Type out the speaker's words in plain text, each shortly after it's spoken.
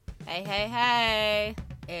Hey, hey, hey.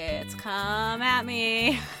 It's Come At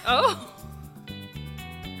Me. Oh.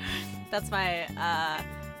 That's my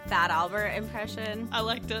Fat Albert impression. I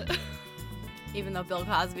liked it. Even though Bill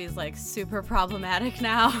Cosby's like super problematic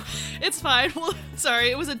now. It's fine. Well, sorry,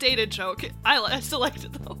 it was a dated joke. I still liked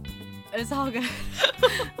it though. It's all good.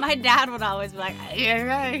 My dad would always be like, yeah,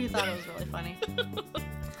 right. He thought it was really funny.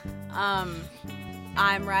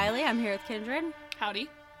 I'm Riley. I'm here with Kindred. Howdy.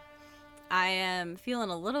 I am feeling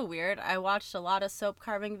a little weird. I watched a lot of soap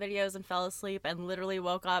carving videos and fell asleep and literally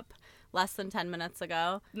woke up less than 10 minutes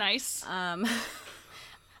ago. Nice. I'm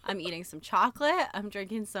eating some chocolate. I'm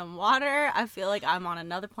drinking some water. I feel like I'm on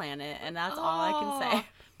another planet, and that's all I can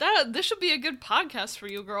say. This should be a good podcast for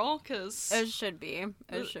you, girl, because... It should be.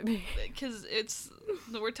 Because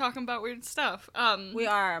we're talking about weird stuff. We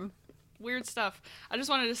are. Weird stuff. I just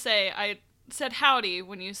wanted to say, I said howdy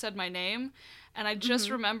when you said my name, and I just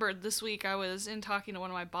remembered this week I was in talking to one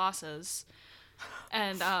of my bosses,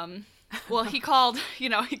 and, well, he called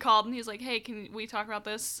and he's like, hey, can we talk about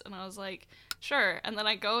this? And I was like, sure. And then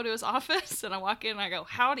I go to his office, and I walk in, and I go,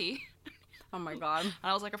 howdy. Oh my god. And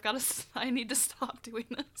I was like, I need to stop doing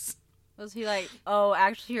this. Was he like, oh,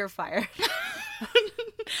 actually you're fired?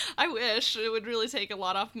 I wish. It would really take a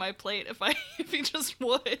lot off my plate if he just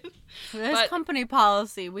would. This company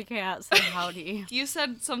policy, we can't say howdy. You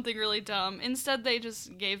said something really dumb. Instead, they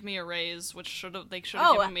just gave me a raise, which they should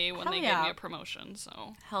have given me when they gave me a promotion.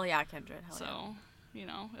 So hell yeah, Kindred.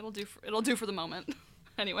 It'll do for the moment.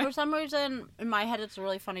 Anyway. For some reason, in my head, it's a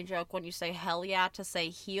really funny joke when you say hell yeah to say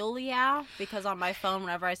heel yeah, because on my phone,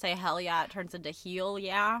 whenever I say hell yeah, it turns into heel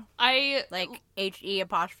yeah. Like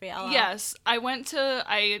HE''L'. Yes. I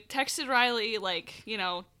texted Riley,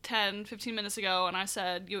 10, 15 minutes ago, and I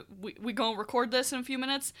said, we gonna record this in a few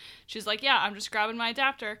minutes? She's like, yeah, I'm just grabbing my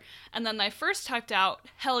adapter. And then I first typed out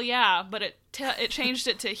hell yeah, but it changed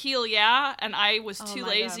it to heel yeah, and I was too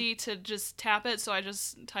lazy to just tap it, so I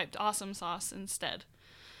just typed awesome sauce instead.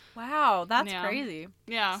 Wow, that's crazy.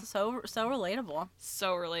 Yeah. So relatable.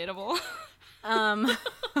 So relatable. I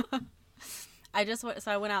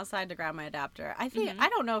went outside to grab my adapter. I think I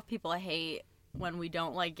don't know if people hate when we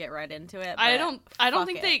don't get right into it. I don't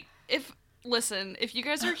think if you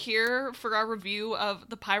guys are here for our review of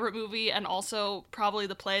the pirate movie and also probably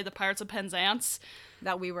the play The Pirates of Penzance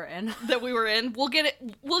that we were in, we'll get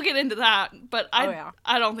into that, but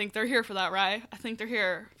I don't think they're here for that, right? I think they're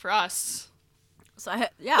here for us. So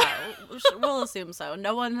we'll assume so.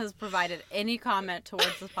 No one has provided any comment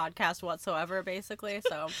towards this podcast whatsoever, basically.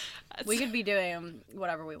 So we could be doing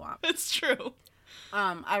whatever we want. It's true.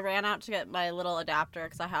 I ran out to get my little adapter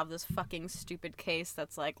because I have this fucking stupid case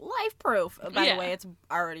that's life proof. By the way, it's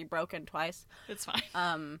already broken twice. It's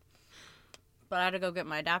fine. But I had to go get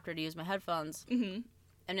my adapter to use my headphones. Mm-hmm.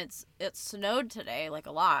 And it snowed today,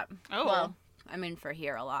 a lot. Oh. Well, I mean for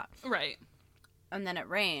here a lot. Right. And then it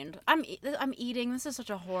rained. I'm eating. This is such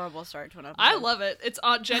a horrible start to an episode. I love it. It's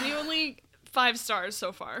genuinely 5 stars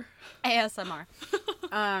so far. ASMR.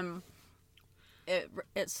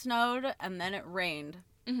 It snowed and then it rained.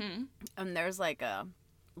 Mm-hmm. And there's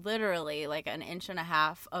literally an inch and a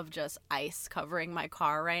half of just ice covering my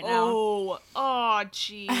car right now. Oh,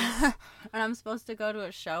 jeez. And I'm supposed to go to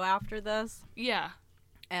a show after this. Yeah.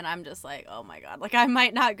 And I'm just oh my god. I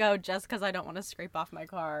might not go just because I don't want to scrape off my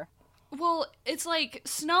car. Well, it's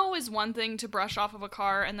snow is one thing to brush off of a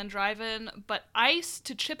car and then drive in, but ice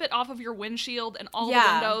to chip it off of your windshield and all the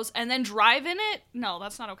windows and then drive in it? No,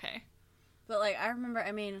 that's not okay. But, I remember,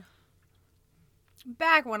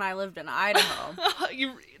 back when I lived in Idaho.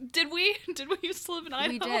 Did we used to live in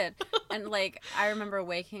Idaho? We did. And, I remember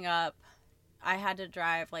waking up. I had to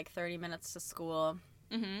drive, 30 minutes to school.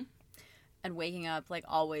 Mm-hmm. And waking up,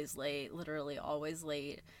 always late. Literally always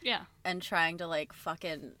late. Yeah. And trying to,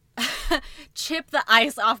 fucking chip the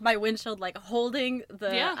ice off my windshield, holding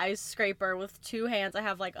the ice scraper with 2 hands. I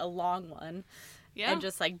have, a long one. Yeah. And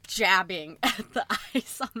just, jabbing at the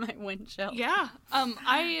ice on my windshield. Yeah.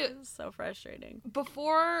 It was so frustrating.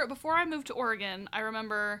 Before I moved to Oregon, I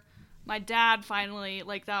remember my dad finally,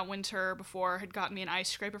 that winter before, had gotten me an ice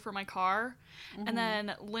scraper for my car. Mm-hmm. And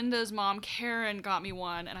then Linda's mom, Karen, got me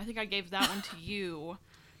one. And I think I gave that one to you.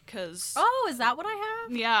 Oh, is that what I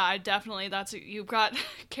have? Yeah, I definitely. You've got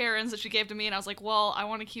Karen's that she gave to me, and I was like, well, I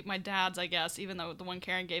want to keep my dad's, I guess, even though the one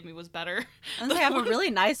Karen gave me was better. I have a really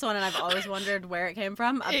nice one, and I've always wondered where it came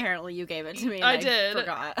from. Apparently, you gave it to me. And I did.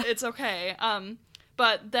 Forgot. It's okay.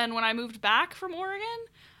 But then when I moved back from Oregon,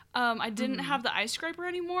 I didn't have the ice scraper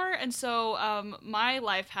anymore, and so my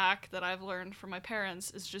life hack that I've learned from my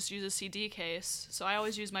parents is just use a CD case. So I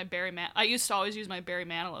always use my I used to always use my Barry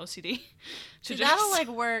Manilow CD. That'll like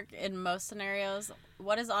work in most scenarios.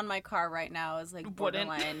 What is on my car right now is like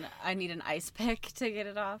borderline. I need an ice pick to get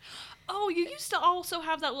it off. Oh, you used to also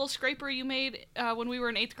have that little scraper you made when we were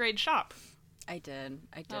in 8th grade shop. I did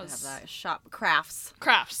have that shop. Crafts,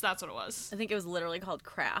 that's what it was. I think it was literally called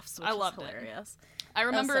Crafts, which I loved is hilarious. I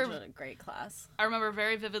remember that was such a great class. I remember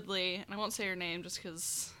very vividly, and I won't say her name just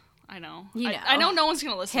because I know. You know. I know no one's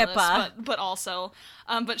gonna listen HIPAA. to this, but also,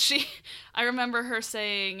 I remember her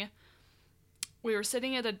saying, we were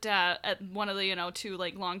sitting at one of the 2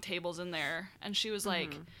 like long tables in there, and she was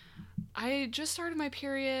like, I just started my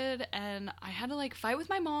period, and I had to like fight with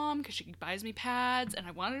my mom because she buys me pads, and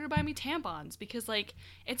I wanted her to buy me tampons because like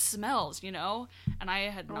it smells, and I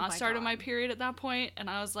had not started my period at that point, and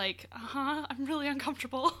I was like, I'm really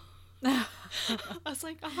uncomfortable. I was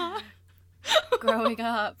like, growing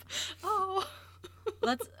up. Oh,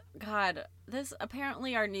 this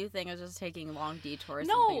apparently our new thing is just taking long detours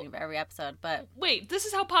at the beginning of every episode, but wait, this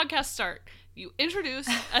is how podcasts start. You introduce,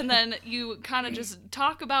 and then you kind of just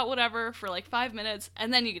talk about whatever for like 5 minutes,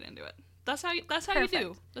 and then you get into it. That's how you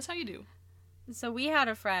do. That's how you do. So we had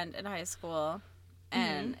a friend in high school,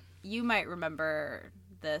 and you might remember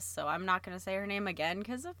this, so I'm not going to say her name again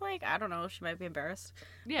because of like, I don't know, she might be embarrassed.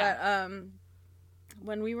 Yeah. But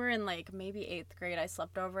when we were in like maybe 8th grade, I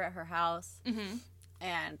slept over at her house,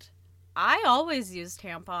 and I always used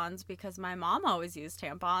tampons because my mom always used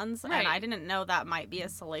tampons, and I didn't know that might be a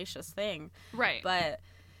salacious thing. Right. But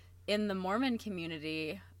in the Mormon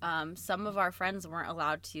community, some of our friends weren't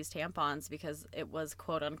allowed to use tampons because it was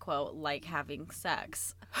quote unquote like having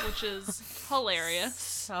sex. Which is hilarious.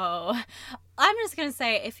 So I'm just going to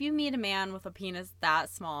say, if you meet a man with a penis that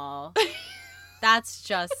small, that's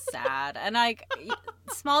just sad. And like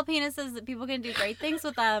small penises, people can do great things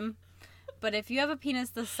with them. But if you have a penis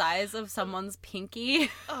the size of someone's pinky,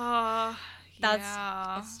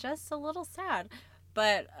 it's just a little sad.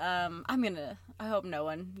 But I hope no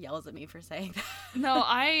one yells at me for saying that. No,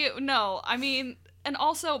 I mean, and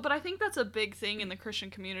also, but I think that's a big thing in the Christian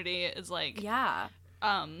community is like,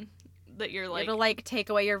 that you're like, it'll like take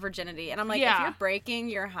away your virginity. And I'm like, if you're breaking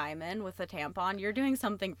your hymen with a tampon, you're doing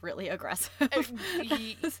something really aggressive.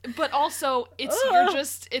 But also,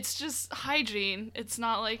 it's just hygiene. It's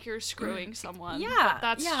not like you're screwing someone. Yeah,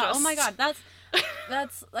 that's oh my god,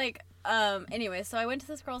 that's like anyway. So I went to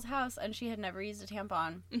this girl's house, and she had never used a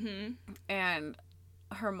tampon, and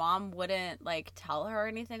her mom wouldn't like tell her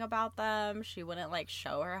anything about them. She wouldn't like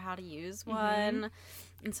show her how to use one.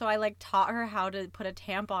 And so I like taught her how to put a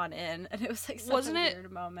tampon in, and it was like such a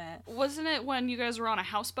weird moment. Wasn't it when you guys were on a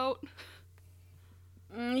houseboat?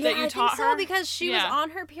 That you taught her? So, because she was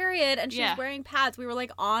on her period and she was wearing pads. We were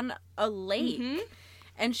like on a lake.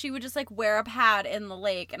 And she would just like wear a pad in the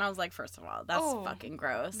lake, and I was like, first of all, that's fucking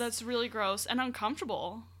gross. That's really gross and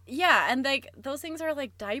uncomfortable. Yeah, and like those things are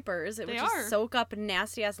like diapers. It would just soak up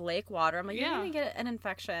nasty ass lake water. I'm like, you're gonna get an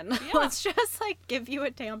infection. Yeah. Let's just like give you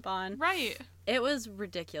a tampon. Right. It was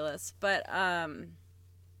ridiculous, but I've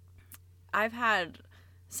had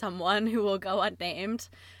someone who will go unnamed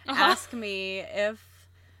ask me if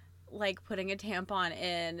like putting a tampon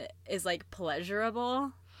in is like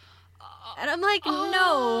pleasurable. And I'm like,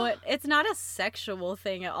 no, it's not a sexual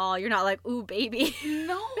thing at all. You're not like, ooh, baby.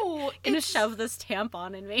 No. Gonna shove this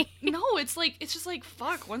tampon in me. No, it's just like,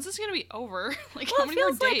 fuck, when's this gonna be over? Like, well, how many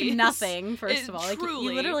more days? Like nothing, first of all. Like, truly,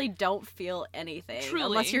 you literally don't feel anything. Truly.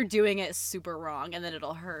 Unless you're doing it super wrong, and then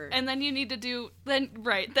it'll hurt. And then you need to then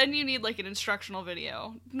you need like an instructional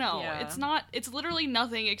video. No, it's not, it's literally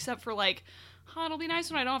nothing except for like, it'll be nice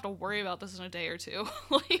when I don't have to worry about this in a day or two.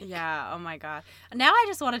 Like, yeah, oh my god. Now I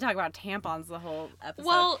just want to talk about tampons the whole episode.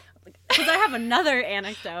 Well, because I have another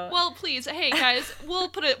anecdote. Well, please, hey guys, we'll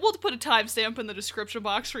put a timestamp in the description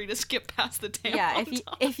box for you to skip past the tampon. Yeah,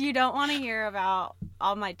 if you don't want to hear about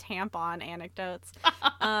all my tampon anecdotes,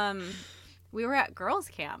 we were at girls'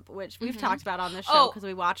 camp, which we've talked about on this show because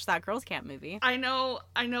we watched that girls' camp movie. I know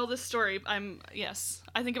this story. I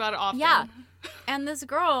think about it often. Yeah, and this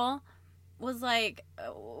girl was like,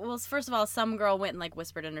 well, first of all, some girl went and like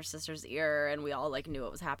whispered in her sister's ear, and we all like knew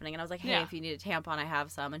what was happening. And I was like, hey, if you need a tampon, I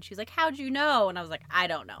have some. And she's like, how'd you know? And I was like, I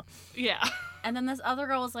don't know. Yeah. And then this other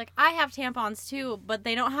girl was like, I have tampons too, but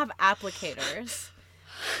they don't have applicators.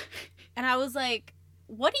 And I was like,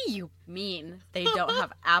 what do you mean they don't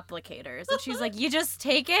have applicators? And she's like, you just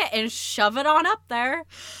take it and shove it on up there.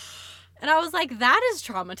 And I was like, that is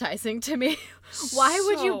traumatizing to me. Why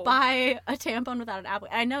would you buy a tampon without an applicator?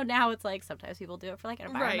 I know now it's like sometimes people do it for like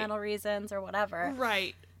environmental reasons or whatever.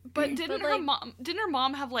 Right. But didn't her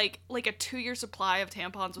mom have like a 2-year supply of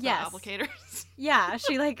tampons without applicators? Yeah,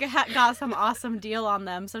 she like got some awesome deal on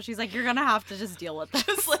them, so she's like, you're gonna have to just deal with this.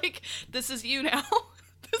 Just like, this is you now.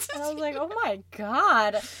 And I was like, oh my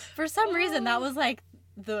god. For some reason, that was like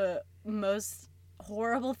the most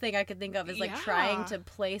horrible thing I could think of, is like trying to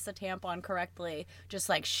place a tampon correctly, just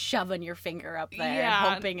like shoving your finger up there and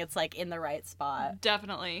hoping it's like in the right spot.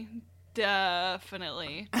 Definitely.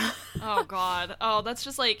 Oh god. Oh, that's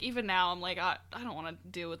just like, even now I'm like, I don't want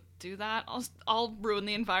to do that. I'll ruin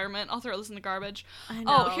the environment. I'll throw this in the garbage. I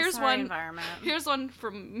know, here's environment. Here's one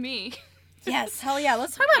from me. Yes, hell yeah.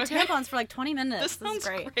 Let's talk about tampons for like 20 minutes. This sounds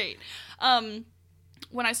great.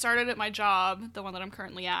 When I started at my job, the one that I'm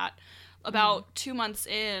currently at, about 2 months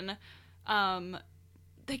in,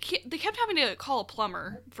 they kept having to call a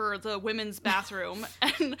plumber for the women's bathroom,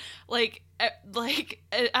 and like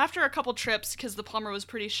after a couple trips, because the plumber was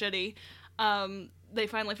pretty shitty, they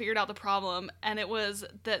finally figured out the problem, and it was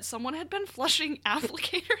that someone had been flushing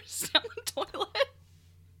applicators down the toilet.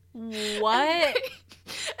 What?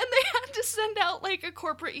 And they had to send out like a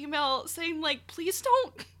corporate email saying like, please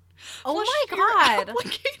don't flush my your god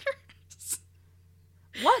applicators.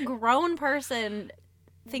 What grown person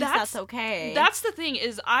thinks that's okay? That's the thing,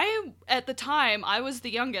 is at the time, I was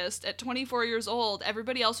the youngest at 24 years old.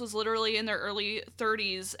 Everybody else was literally in their early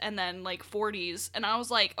 30s and then like 40s. And I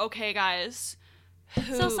was like, okay, guys.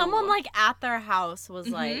 So someone like at their house was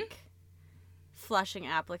like flushing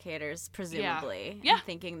applicators, presumably. Yeah. And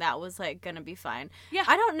thinking that was like gonna be fine. Yeah.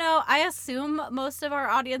 I don't know. I assume most of our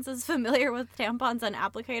audience is familiar with tampons and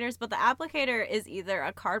applicators, but the applicator is either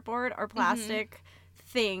a cardboard or plastic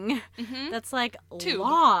thing that's like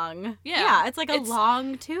long. Yeah, it's like a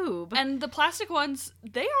long tube. And the plastic ones,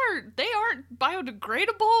 they aren't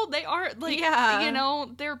biodegradable. They aren't like, you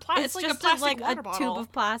know, they're plastic. It's like just a plastic water bottle. Tube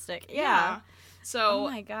of plastic. Yeah. So, oh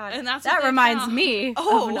my god, and that reminds me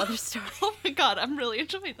of another story. Oh my god, I'm really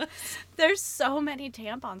enjoying this. There's so many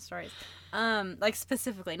tampon stories, like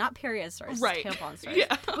specifically not period stories, right? Tampon stories.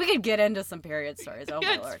 Yeah. We could get into some period stories. Oh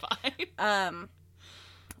my lord. It's fine.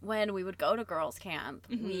 When we would go to girls' camp,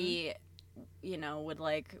 we, would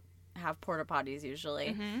like have porta potties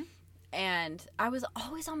usually. And I was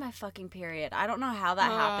always on my fucking period. I don't know how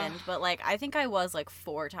that happened, but like I think I was like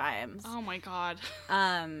 4 times. Oh my god.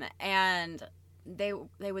 And they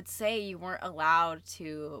would say you weren't allowed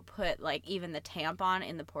to put like even the tampon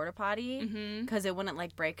in the porta potty because it wouldn't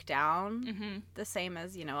like break down the same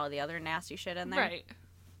as all the other nasty shit in there. Right.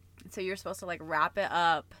 So you're supposed to like wrap it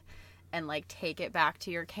up and like take it back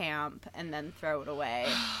to your camp and then throw it away.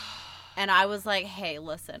 And I was like, hey,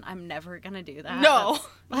 listen, I'm never gonna do that. No.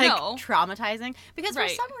 That's, traumatizing. Because for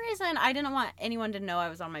some reason I didn't want anyone to know I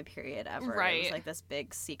was on my period ever. Right. It was like this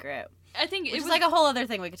big secret. I think it was like a whole other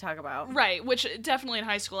thing we could talk about. Right, which definitely in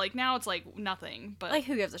high school, like now it's like nothing, but like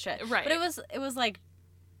who gives a shit? Right. But it was like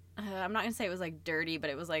I'm not gonna say it was like dirty, but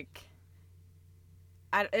it was like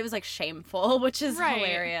it was like shameful, which is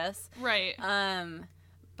hilarious. Right.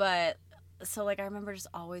 But so like I remember just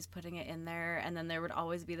always putting it in there, and then there would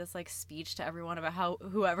always be this like speech to everyone about how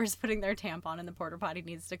whoever's putting their tampon in the porta potty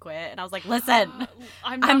needs to quit, and I was like, listen,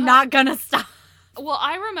 I'm not gonna stop. Well,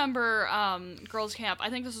 I remember girls' camp. I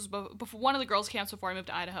think this was before one of the girls' camps before I moved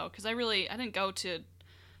to Idaho, because I didn't go to.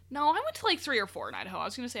 No, I went to like 3 or 4 in Idaho. I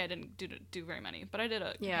was gonna say I didn't do very many, but I did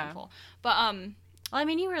a handful. But well, I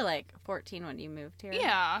mean, you were like 14 when you moved here.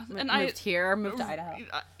 Yeah, and moved to Idaho.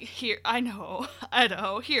 Here, I know,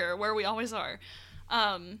 Idaho, here where we always are.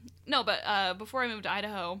 No, but before I moved to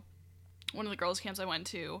Idaho, one of the girls' camps I went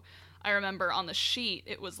to, I remember on the sheet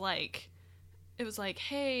it was like,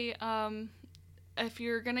 hey, if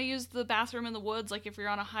you're gonna use the bathroom in the woods, like if you're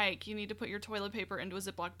on a hike, you need to put your toilet paper into a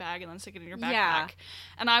Ziploc bag and then stick it in your backpack. Yeah.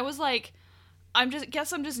 And I was like, I'm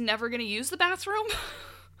just never gonna use the bathroom.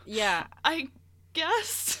 Yeah. I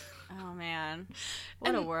guess. Oh man,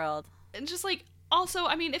 what a world. And just like, also,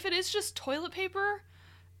 I mean, if it is just toilet paper,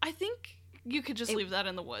 I think you could just leave that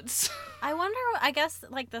in the woods. I wonder, I guess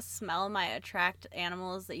like the smell might attract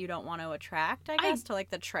animals that you don't want to attract, I guess, to like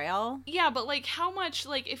the trail. Yeah, but like how much,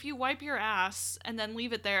 like if you wipe your ass and then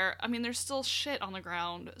leave it there, I mean there's still shit on the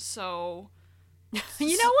ground, so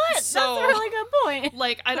you know what? That's a really good point.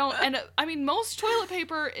 Like I mean most toilet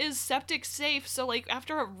paper is septic safe, so like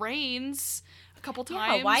after it rains a couple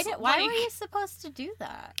times. Yeah, why were you supposed to do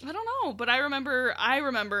that? I don't know, but I remember,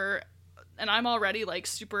 and I'm already like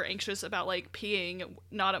super anxious about like peeing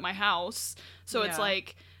not at my house, so it's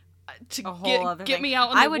like to get me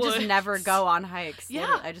out in the I would woods. just never go on hikes. Yeah.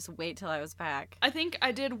 Literally. I just wait till I was back. I think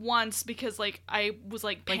I did once because, like, I was,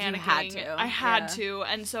 like, panicking. You had to. I had to.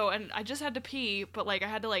 And I just had to pee, but, like, I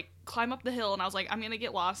had to, like, climb up the hill, and I was like, I'm going to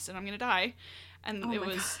get lost, and I'm going to die. And it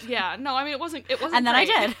was, God. Yeah. No, I mean, it wasn't And then great.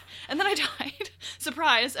 I did. And then I died.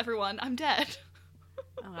 Surprise, everyone. I'm dead.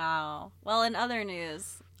 Wow. Well, in other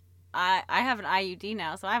news, I have an IUD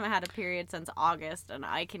now, so I haven't had a period since August, and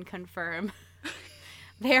I can confirm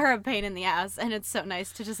they are a pain in the ass, and it's so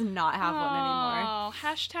nice to just not have one anymore. Oh,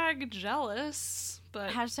 hashtag jealous,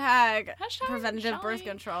 but hashtag preventative birth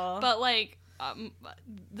control. But like,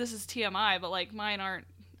 this is TMI, but like mine aren't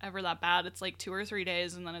ever that bad. It's like 2 or 3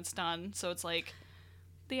 days, and then it's done. So it's like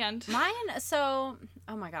the end. Mine. So,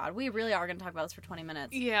 oh my God, we really are going to talk about this for 20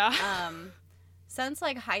 minutes. Yeah. Since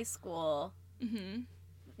like high school. Mm-hmm.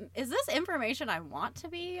 Is this information I want to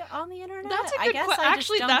be on the internet? That's a good question.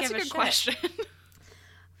 Actually, that's a good question.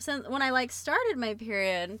 Since when I like started my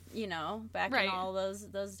period, you know, back in all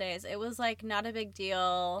those days, it was like not a big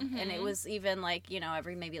deal, and it was even like, you know,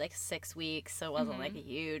 every maybe like 6 weeks, so it wasn't like a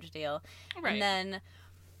huge deal. Right. And then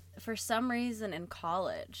for some reason in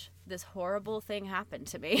college, this horrible thing happened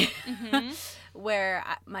to me, where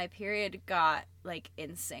my period got like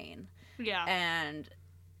insane. Yeah. And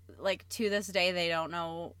like to this day, they don't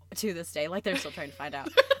know. To this day, like they're still trying to find out.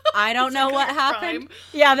 I don't know what happened.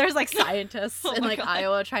 Yeah, there's like scientists in like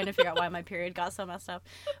Iowa trying to figure out why my period got so messed up.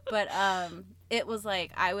 But it was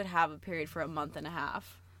like I would have a period for a month and a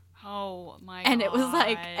half. Oh my God. And it was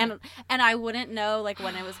like, and I wouldn't know like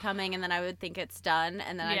when it was coming, and then I would think it's done,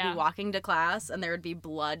 and then I'd be walking to class, and there would be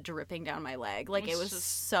blood dripping down my leg. Like it was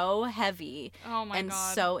just so heavy and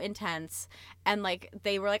so intense. And like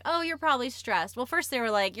they were like, "Oh, you're probably stressed." Well, first they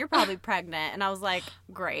were like, "You're probably pregnant," and I was like,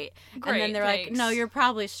 "Great." And then they're like, "No, you're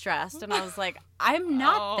probably stressed," and I was like, "I'm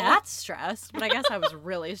not that stressed," but I guess I was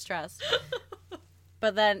really stressed.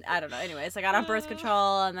 But then I don't know. Anyways, I got on birth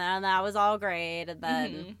control, and then that was all great, and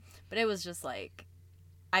then. But it was just like,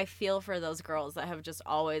 I feel for those girls that have just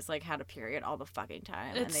always like had a period all the fucking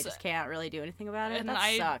time, and they just can't really do anything about it.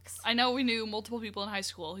 That sucks. I know we knew multiple people in high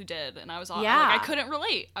school who did, and I was like, I couldn't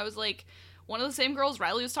relate. I was like, one of the same girls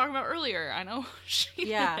Riley was talking about earlier. I know she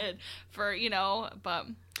did for, you know, but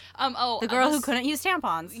the girl who couldn't use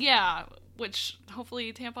tampons. Yeah, which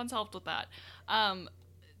hopefully tampons helped with that.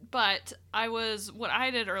 But what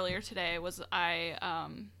I did earlier today was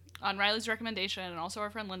on Riley's recommendation, and also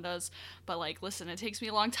our friend Linda's, but like, listen, it takes me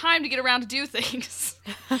a long time to get around to do things.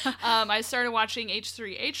 I started watching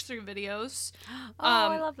H3 videos.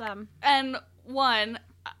 I love them. And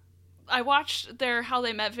I watched their How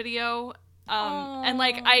They Met video, and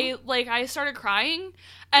like I started crying,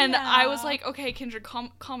 and I was like, okay, Kindred,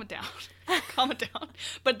 calm it down. Calm it down.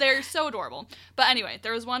 But they're so adorable. But anyway,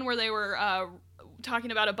 there was one where they were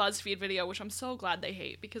talking about a BuzzFeed video, which I'm so glad they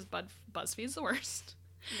hate, because BuzzFeed's the worst.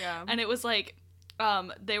 Yeah. And it was like,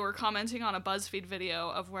 they were commenting on a BuzzFeed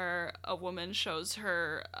video of where a woman shows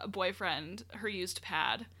her boyfriend her used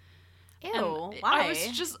pad. Ew, why? I was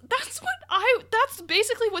just, that's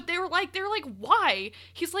basically what they were like. They were like, why?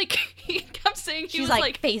 He's like, he kept saying, She's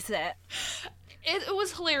like, face it. It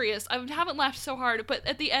was hilarious. I haven't laughed so hard, but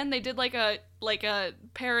at the end they did like a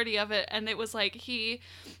parody of it, and it was like, he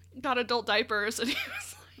got adult diapers, and he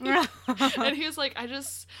was and he was like, I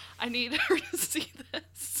need her to see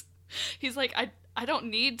this. He's like, I don't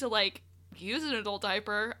need to like use an adult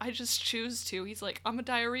diaper. I just choose to. He's like, I'm a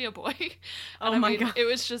diarrhea boy. And God.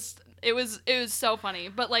 It was so funny.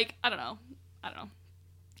 But like, I don't know.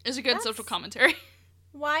 It's a good social commentary.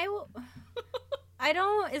 Why?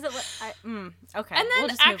 Is it okay. And then we'll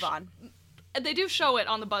just move on. They do show it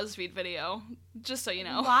on the BuzzFeed video, just so you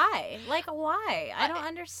know. Why? Like, why? I don't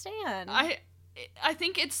understand. I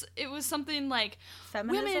think it was something like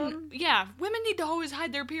feminism. Women need to always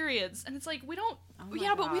hide their periods, and it's like we don't. But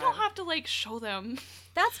we don't have to like show them.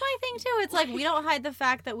 That's my thing too. It's like we don't hide the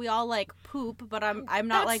fact that we all like poop, but I'm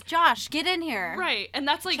not like, Josh, get in here. Right, and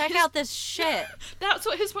that's like, check out this shit. That's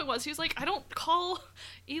what his point was. He was like, I don't call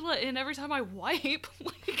Ela in every time I wipe.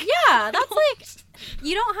 Like, yeah, that's like,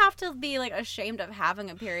 you don't have to be like ashamed of having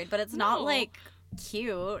a period, but it's not like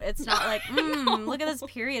cute. It's not like, look at this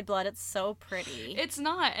period blood. It's so pretty. It's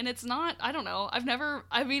not, and it's not. I don't know. I've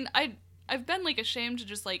been like ashamed to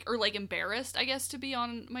just like, or like embarrassed, I guess, to be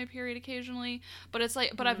on my period occasionally. But it's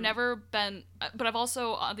like, but I've never been. But I've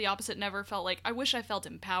also, on the opposite, never felt like, I wish I felt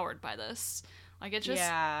empowered by this. Like it just,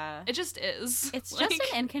 it just is. It's like, just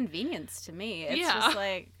an inconvenience to me. It's just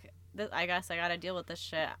like, I guess I gotta deal with this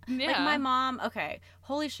shit. Yeah. Like my mom, okay,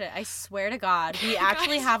 holy shit, I swear to God, we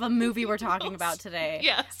actually have a movie we're talking about today.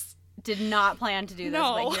 Yes. Did not plan to do this,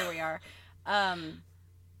 but here we are.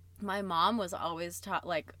 my mom was always talk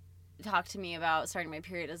to me about starting my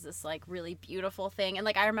period as this like really beautiful thing, and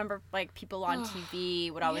like I remember like people on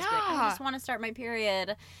TV would always be like, I just want to start my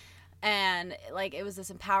period, and like it was this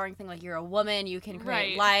empowering thing, like you're a woman, you can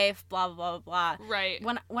create life, blah blah blah blah. Right.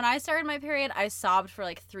 When I started my period, I sobbed for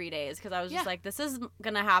like 3 days because I was just like, this is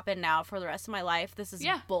gonna happen now for the rest of my life. This is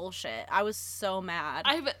bullshit. I was so mad.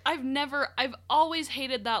 I've always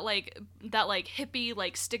hated that hippie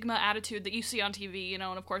like stigma attitude that you see on TV, you know,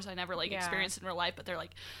 and of course I never like experienced it in real life, but they're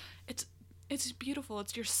like, it's beautiful,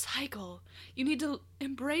 it's your cycle, you need to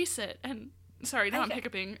embrace it. And sorry, now I'm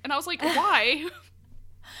hiccuping, and I was like, why?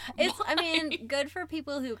 I mean, good for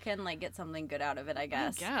people who can like get something good out of it, I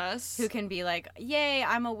guess. Who can be like, yay,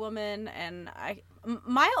 I'm a woman, and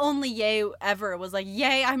my only yay ever was like,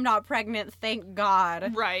 yay, I'm not pregnant, thank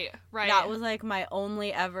God. Right. That was like my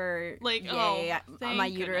only ever like, yay, my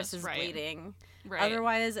goodness, uterus is bleeding. Right.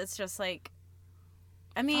 Otherwise, it's just like,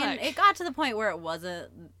 I mean, it got to the point where it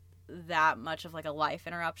wasn't that much of like a life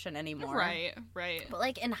interruption anymore. Right. But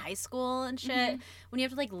like in high school and shit, when you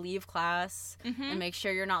have to like leave class and make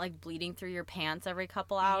sure you're not like bleeding through your pants every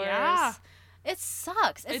couple hours, it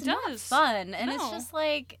sucks. It's not fun, and it's just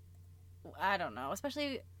like, I don't know,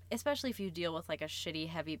 especially if you deal with like a shitty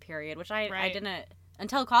heavy period, which I didn't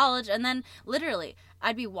until college. And then literally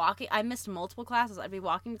I'd be walking, I missed multiple classes, I'd be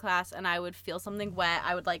walking to class and I would feel something wet,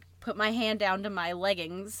 I would like put my hand down to my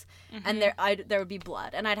leggings and there would be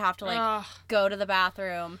blood, and I'd have to like go to the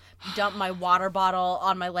bathroom, dump my water bottle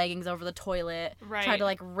on my leggings over the toilet, try to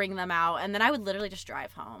like wring them out, and then I would literally just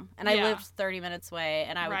drive home, and I lived 30 minutes away,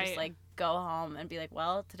 and I would just like go home and be like,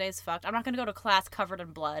 well, today's fucked. I'm not going to go to class covered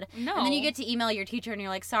in blood. No. And then you get to email your teacher and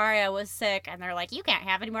you're like, sorry, I was sick. And they're like, you can't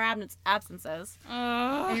have any more absences.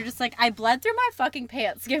 And you're just like, I bled through my fucking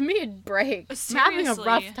pants. Give me a break. Seriously. I'm having a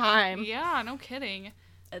rough time. Yeah, no kidding.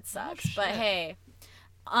 It sucks. But hey,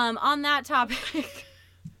 on that topic,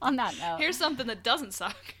 on that note. Here's something that doesn't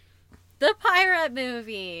suck. The pirate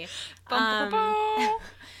movie.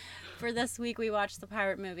 For this week, we watched the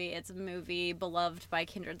pirate movie. It's a movie beloved by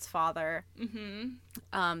Kindred's father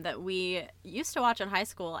that we used to watch in high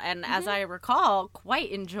school, and as I recall, quite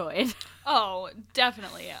enjoyed. Oh,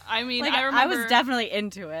 definitely. I mean, like, I remember... I was definitely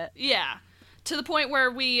into it. Yeah. To the point where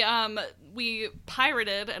we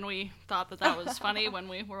pirated, and we thought that was funny when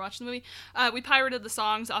we were watching the movie. We pirated the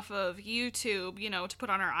songs off of YouTube, you know, to put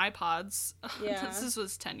on our iPods. Yeah. This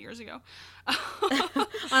was 10 years ago. On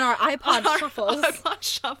our iPod shuffles. iPod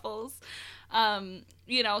shuffles.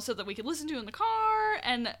 You know, so that we could listen to in the car,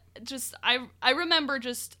 and just I remember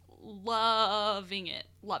just loving it.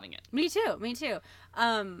 Me too. So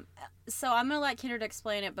I'm gonna let Kindred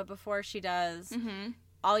explain it, but before she does,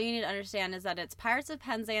 all you need to understand is that it's Pirates of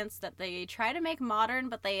Penzance that they try to make modern,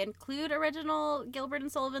 but they include original Gilbert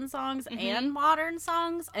and Sullivan songs and modern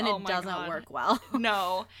songs, and it doesn't work well.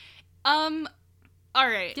 No. All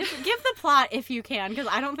right. Give the plot if you can, because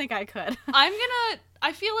I don't think I could.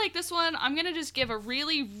 I feel like this one, I'm gonna just give a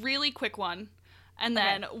really, really quick one, and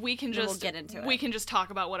then we can just, we'll get into it. We can just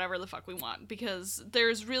talk about whatever the fuck we want, because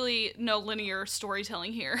there's really no linear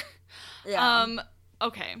storytelling here. Yeah.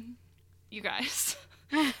 Okay. You guys.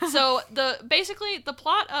 So basically the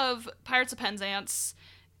plot of Pirates of Penzance,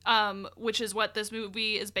 which is what this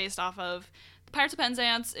movie is based off of. Pirates of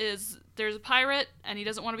Penzance is, there's a pirate and he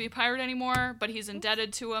doesn't want to be a pirate anymore, but he's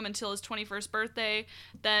indebted to him until his 21st birthday.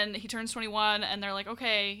 Then he turns 21 and they're like,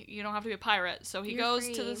 okay, you don't have to be a pirate. So he goes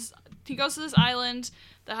to this island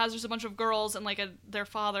that has just a bunch of girls and like their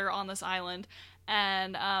father on this island.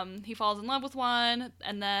 And he falls in love with one,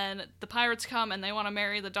 and then the pirates come and they want to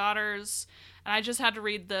marry the daughters. And I just had to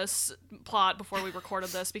read this plot before we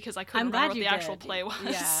recorded this because I couldn't remember what the actual play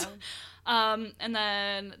was.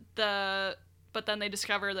 Yeah. But then they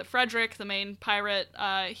discover that Frederick, the main pirate,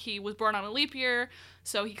 he was born on a leap year,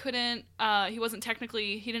 so he didn't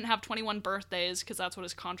have 21 birthdays because that's what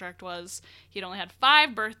his contract was. He'd only had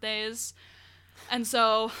 5 birthdays. And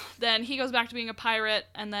so then he goes back to being a pirate,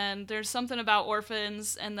 and then there's something about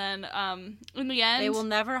orphans, and then in the end... They will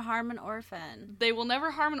never harm an orphan.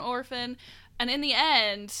 And in the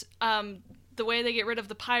end, the way they get rid of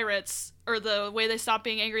the pirates, or the way they stop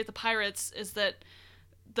being angry at the pirates, is that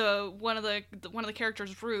one of the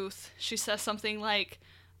characters, Ruth, she says something like,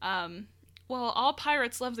 well, all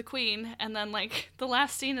pirates love the queen, and then like the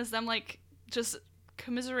last scene is them like just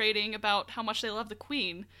commiserating about how much they love the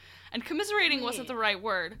queen. And commiserating wasn't the right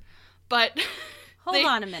word, but... Hold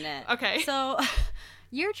on a minute. Okay. So,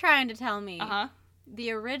 you're trying to tell me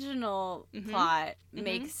the original plot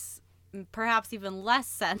makes perhaps even less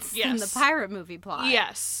sense than the pirate movie plot.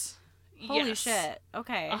 Yes. Holy shit.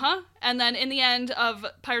 Okay. And then in the end of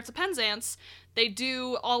Pirates of Penzance, they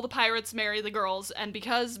do all the pirates marry the girls, and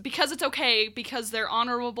because it's okay, because they're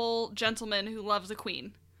honorable gentlemen who love the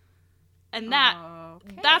queen. And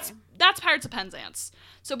that's Pirates of Penzance.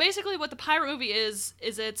 So basically what the pirate movie is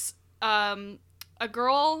it's a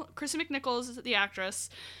girl, Chrissy McNichols is the actress.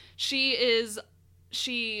 She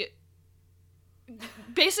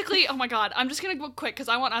basically, oh my god, I'm just gonna go quick because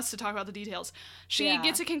I want us to talk about the details. She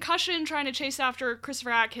gets a concussion trying to chase after Christopher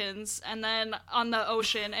Atkins and then on the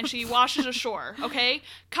ocean, and she washes ashore, okay?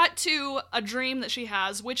 Cut to a dream that she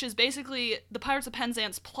has, which is basically the Pirates of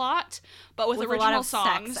Penzance plot, but with original a lot of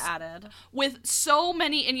songs. Sex added. With so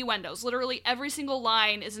many innuendos. Literally every single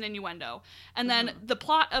line is an innuendo. And then the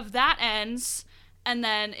plot of that ends, and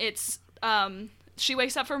then it's, she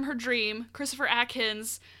wakes up from her dream, Christopher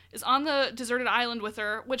Atkins is on the deserted island with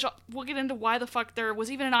her, which we'll get into why the fuck there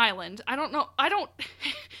was even an island. I don't know.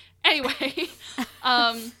 Anyway,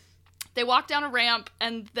 they walk down a ramp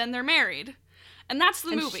and then they're married. And that's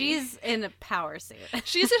the movie. She's in a power suit.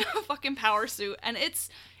 She's in a fucking power suit, and it's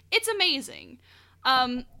amazing.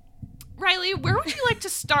 Riley, where would you like to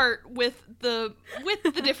start with the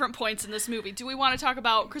different points in this movie? Do we want to talk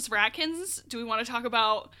about Christopher Atkins? Do we want to talk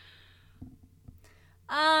about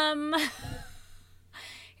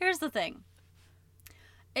Here's the thing.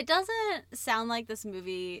 It doesn't sound like this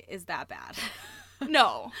movie is that bad.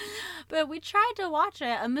 No. But we tried to watch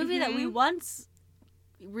it, a movie that we once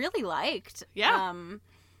really liked. Yeah.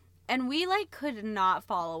 And we, could not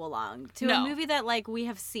follow along to a movie that, we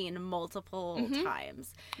have seen multiple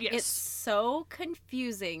times. Yes. It's so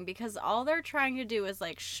confusing because all they're trying to do is,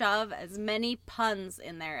 shove as many puns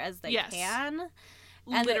in there as they can.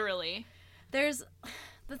 And literally. There's...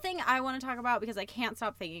 The thing I want to talk about, because I can't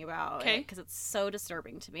stop thinking about it, because it's so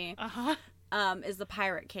disturbing to me, is the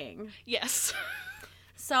Pirate King. Yes.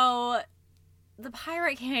 So, the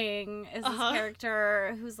Pirate King is this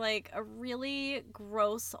character who's, a really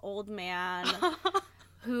gross old man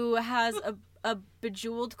who has a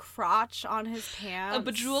bejeweled crotch on his pants. A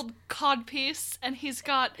bejeweled codpiece, and he's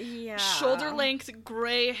got shoulder-length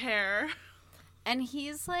gray hair. And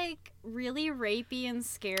he's, really rapey and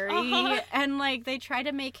scary. And, they try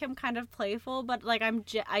to make him kind of playful, but,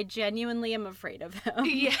 I genuinely am afraid of him.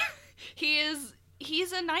 Yeah.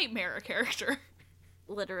 He's a nightmare character.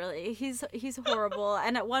 Literally. He's horrible.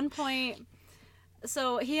 And at one point...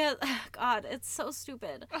 So, he has... God, it's so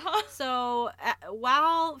stupid. So,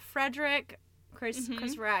 while Frederick,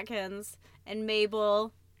 Christopher Atkins, and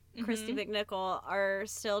Mabel, Christy McNichol, are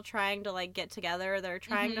still trying to, get together, they're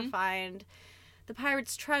trying to find... the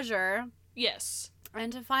pirate's treasure. Yes.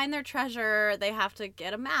 And to find their treasure, they have to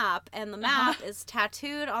get a map, and the map is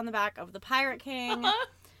tattooed on the back of the Pirate King.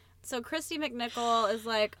 So Christy McNichol is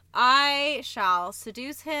like, I shall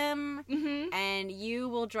seduce him, and you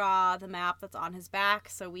will draw the map that's on his back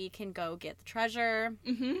so we can go get the treasure.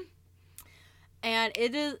 And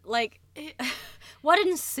it is, what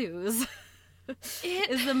ensues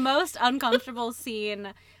is the most uncomfortable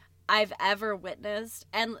scene I've ever witnessed.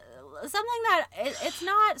 And something that it's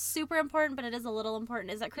not super important, but it is a little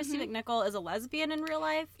important, is that Christy McNichol is a lesbian in real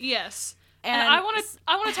life. Yes. And I want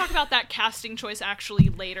to talk about that casting choice actually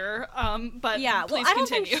later. But please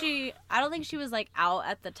continue. I don't think she was out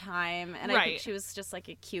at the time, and I think she was just a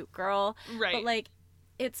cute girl. Right. But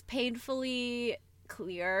it's painfully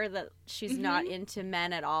clear that she's not into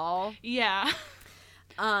men at all. Yeah.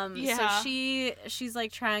 So she's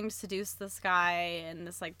trying to seduce this guy in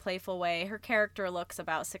this playful way. Her character looks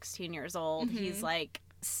about 16 years old. He's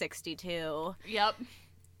 62. Yep.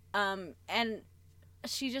 And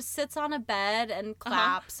she just sits on a bed and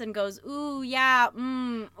claps and goes, ooh, yeah,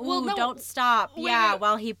 ooh, well, no, don't stop,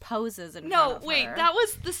 while he poses in front of her. That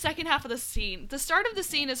was the second half of the scene. The start of the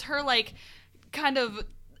scene is her, kind of,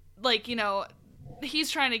 he's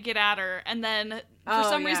trying to get at her, and then for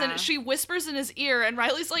some reason she whispers in his ear, and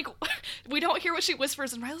Riley's like, we don't hear what she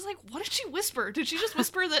whispers, and Riley's like, what did she whisper? Did she just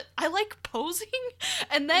whisper that I like posing?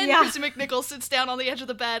 And then Chrissy McNichol sits down on the edge of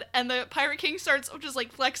the bed, and the Pirate King starts just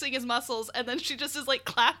flexing his muscles, and then she just is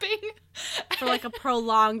clapping for a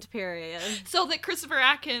prolonged period, so that Christopher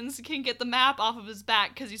Atkins can get the map off of his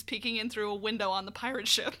back because he's peeking in through a window on the pirate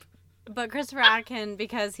ship. But Christopher Atkins,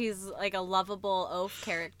 because he's a lovable oaf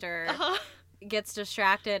character, gets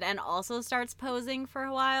distracted and also starts posing for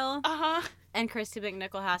a while. And Christy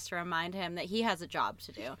McNichol has to remind him that he has a job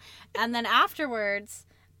to do. And then afterwards,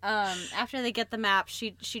 after they get the map,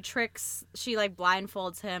 she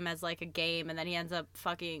blindfolds him as a game, and then he ends up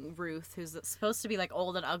fucking Ruth, who's supposed to be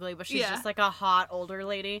old and ugly, but she's just a hot older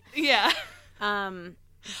lady. Yeah.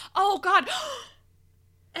 Oh god.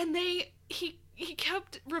 And he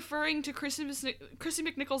kept referring to Chrissy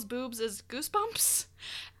McNichol's boobs as goosebumps.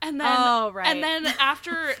 And then, and then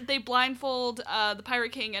after they blindfold the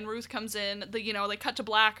Pirate King and Ruth comes in, they cut to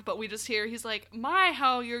black, but we just hear, he's like, my,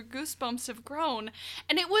 how your goosebumps have grown.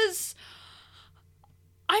 And it was,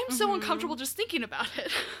 I'm so uncomfortable just thinking about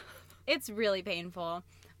it. It's really painful.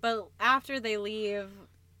 But after they leave,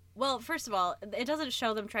 well, first of all, it doesn't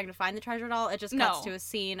show them trying to find the treasure at all. It just cuts to a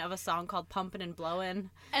scene of a song called Pumpin' and Blowin'.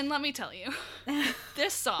 And let me tell you,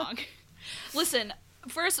 this song, listen,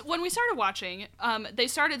 first, when we started watching, they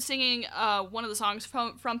started singing one of the songs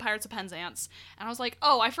from Pirates of Penzance, and I was like,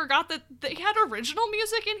 oh, I forgot that they had original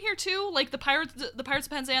music in here too, like the Pirates of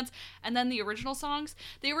Penzance, and then the original songs.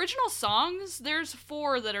 The original songs, there's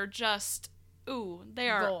 4 that are just, they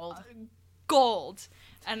are gold.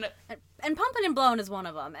 And Pumpin' and Blowin' is one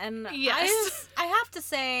of them. And yes. I have to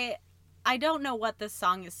say, I don't know what this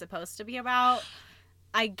song is supposed to be about.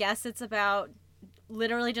 I guess it's about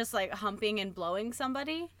literally just like humping and blowing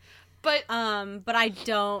somebody. But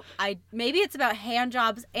maybe it's about hand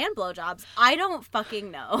jobs and blow jobs. I don't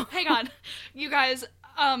fucking know. Hang on. You guys,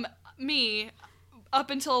 up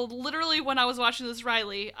until literally when I was watching this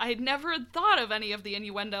Riley, I had never thought of any of the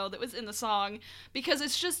innuendo that was in the song, because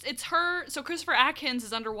it's her. So Christopher Atkins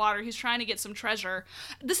is underwater. He's trying to get some treasure.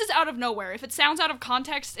 This is out of nowhere. If it sounds out of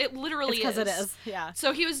context, it literally is. Because it is, yeah.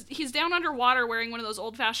 So he's down underwater wearing one of those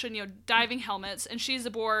old-fashioned, diving helmets, and she's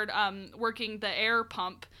aboard working the air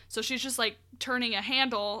pump. So she's just like turning a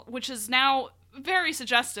handle, which is now very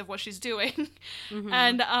suggestive what she's doing. Mm-hmm.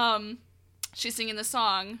 And she's singing the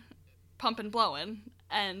song Pumpin' Blowin',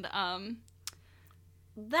 and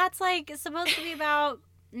that's like supposed to be about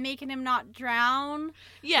making him not drown.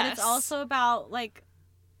 Yes. But it's also about like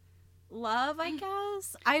love, I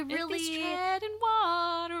guess. I really if he's treading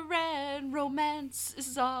water and romance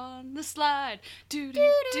is on the slide. Do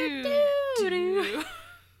do do do do.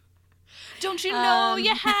 Don't you know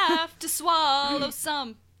you have to swallow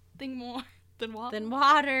something more than water? Than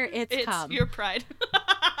water, it's cum. Your pride.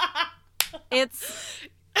 It's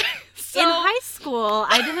in high school,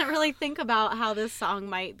 I didn't really think about how this song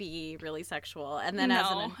might be really sexual. And then as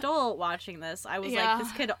an adult watching this, I was like,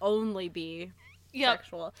 this could only be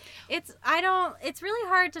sexual. It's really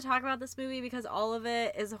hard to talk about this movie because all of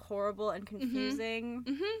it is horrible and confusing.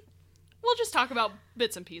 Mm-hmm. Mm-hmm. We'll just talk about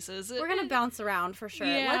bits and pieces. We're going to bounce around for sure.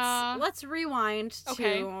 Yeah. Let's rewind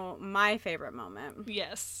to my favorite moment.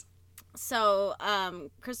 Yes. So,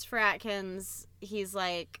 Christopher Atkins, he's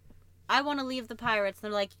like, I want to leave the pirates.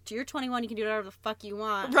 And they're like, you're 21, you can do whatever the fuck you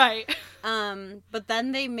want. Right. But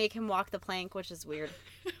then they make him walk the plank, which is weird.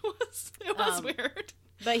 It was weird.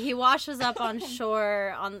 But he washes up on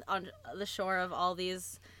shore, on the shore of all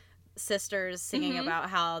these sisters singing about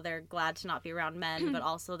how they're glad to not be around men, but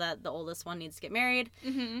also that the oldest one needs to get married.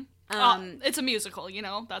 Mm-hmm. It's a musical,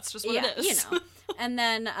 that's just what it is. And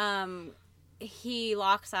then he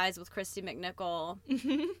locks eyes with Christy McNichol,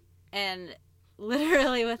 and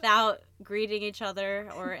literally without greeting each other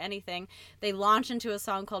or anything, they launch into a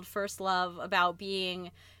song called First Love about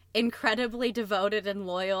being incredibly devoted and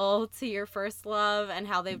loyal to your first love, and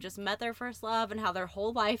how they've just met their first love, and how their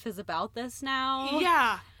whole life is about this now.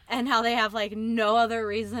 Yeah. And how they have, like, no other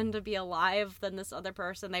reason to be alive than this other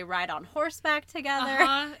person. They ride on horseback together.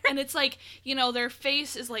 And it's like, their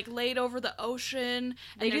face is, like, laid over the ocean.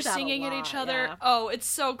 And they're singing at each other. Yeah. Oh, it's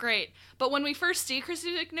so great. But when we first see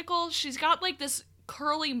Christy McNichol, she's got, like, this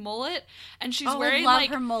curly mullet. And she's wearing, I love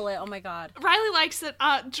her mullet. Oh, my God. Riley likes it.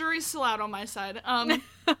 Jury's still out on my side.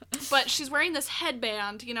 But she's wearing this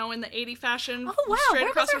headband, in the 80 fashion. Oh, wow. Straight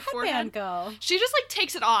Where across does her her headband go? She just, like,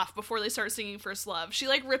 takes it off before they start singing First Love. She,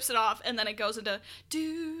 like, rips it off, and then it goes into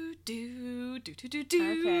do, do, do, do, do,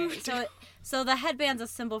 do. Okay. So the headband's a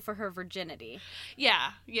symbol for her virginity.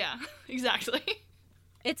 Yeah, exactly.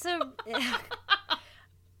 It's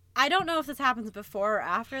I don't know if this happens before or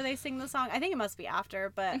after they sing the song. I think it must be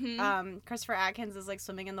after, but Christopher Atkins is, like,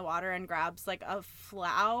 swimming in the water and grabs, like, a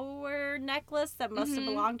flower necklace that must have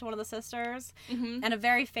belonged to one of the sisters. And a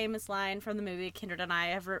very famous line from the movie Kindred and I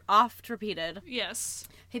have oft repeated. Yes.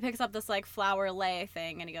 He picks up this, like, flower lei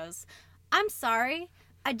thing, and he goes, I'm sorry,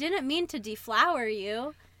 I didn't mean to deflower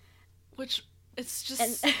you. Which, it's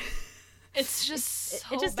just... It's just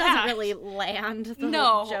it just doesn't really land the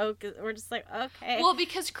whole joke. We're just like, okay. Well,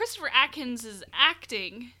 because Christopher Atkins'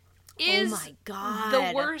 acting is oh my God.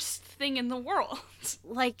 The worst thing in the world.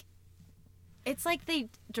 Like, it's like they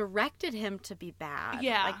directed him to be bad.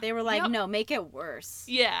 Yeah. Like, they were like, no, make it worse.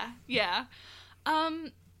 Yeah.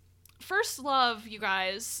 First Love, you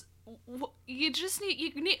guys, you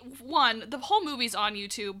need one, the whole movie's on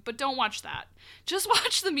YouTube, but don't watch that. Just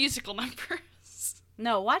watch the musical numbers.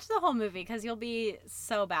 No, watch the whole movie because you'll be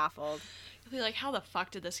so baffled. You'll be like, how the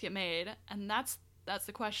fuck did this get made? And that's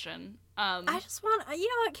the question. I just want, you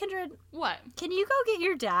know what, Kindred? What? Can you go get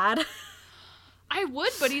your dad? I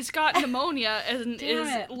would, but he's got pneumonia and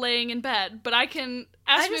is laying in bed. But I can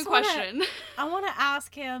ask him a question. I want to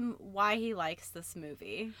ask him why he likes this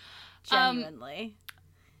movie. Genuinely.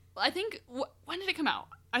 I think, when did it come out?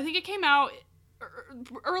 I think it came out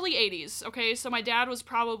early 80s, okay? So my dad was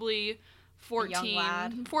probably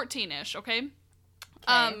 14-ish, okay?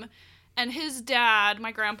 And his dad,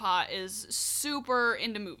 my grandpa, is super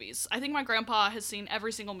into movies. I think my grandpa has seen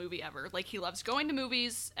every single movie ever. Like, he loves going to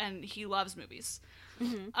movies, and he loves movies.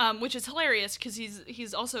 Which is hilarious, because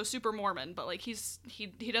he's also super Mormon, but, like,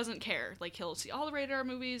 he doesn't care. Like, he'll see all the rated R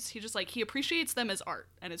movies. He just, like, he appreciates them as art,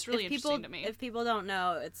 and it's really interesting to me. If people don't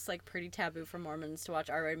know, it's, like, pretty taboo for Mormons to watch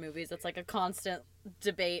R-rated movies. It's, like, a constant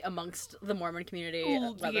debate amongst the Mormon community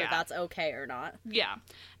whether that's okay or not. Yeah.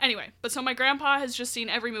 Anyway, but so my grandpa has just seen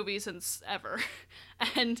every movie since ever.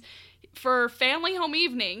 And for family home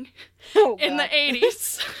evening in the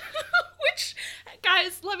 80s, which,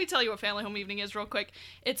 guys, let me tell you what family home evening is real quick.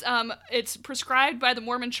 It's prescribed by the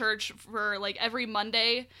Mormon church for, like, every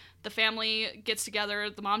Monday. The family gets together,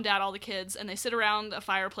 the mom, dad, all the kids, and they sit around a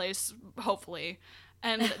fireplace, hopefully,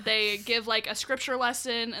 and they give, like, a scripture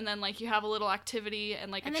lesson, and then, like, you have a little activity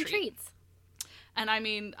and, like, and then treats. And I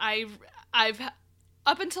mean, I've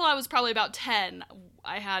up until I was probably about 10,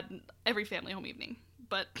 I had every family home evening,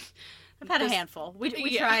 but I've had a handful.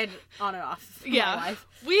 We tried on and off. Yeah, my life.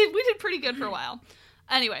 We did pretty good for a while.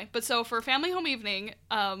 Anyway, but so for family home evening,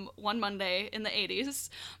 one Monday in the 80s,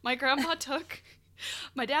 my grandpa took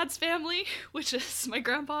my dad's family, which is my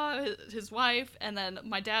grandpa, his wife, and then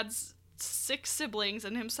my dad's 6 siblings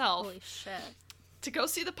and himself. Holy shit. To go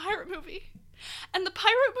see the pirate movie. And the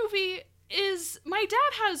pirate movie is, my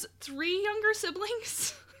dad has 3 younger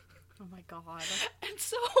siblings. Oh my god. And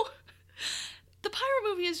so the pirate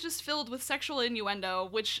movie is just filled with sexual innuendo,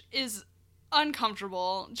 which is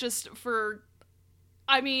uncomfortable just for,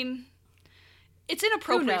 I mean, it's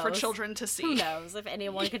inappropriate for children to see. Who knows if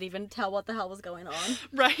anyone could even tell what the hell was going on.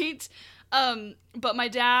 Right? But my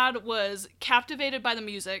dad was captivated by the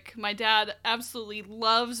music. My dad absolutely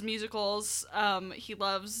loves musicals. He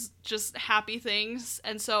loves just happy things.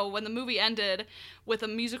 And so when the movie ended with a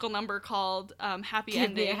musical number called Happy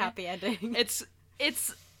Ending. Give me a happy ending.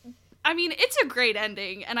 I mean, it's a great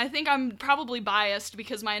ending, and I think I'm probably biased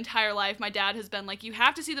because my entire life my dad has been like, you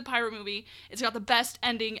have to see the pirate movie. It's got the best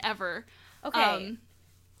ending ever. Okay.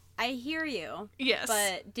 I hear you. Yes.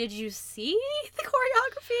 But did you see the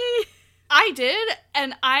choreography? I did,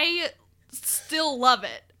 and I still love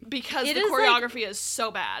it because the choreography is so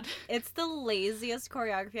bad. It's the laziest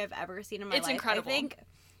choreography I've ever seen in my life. It's incredible. I think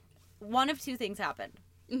one of 2 things happened.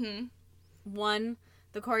 Mm-hmm. One,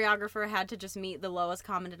 the choreographer had to just meet the lowest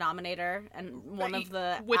common denominator, and one of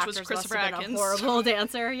the actors must have been a horrible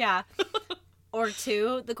dancer. Yeah. Or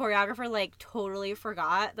 2, the choreographer, like, totally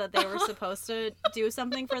forgot that they were supposed to do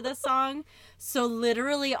something for this song, so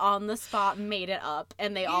literally on the spot made it up,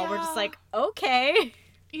 and they all were just like, okay.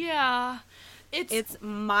 Yeah. It's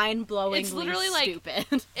mind-blowingly it's literally stupid.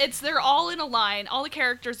 Like, they're all in a line, all the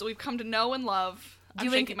characters that we've come to know and love. I'm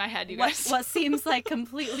shaking my head, you guys. What seems like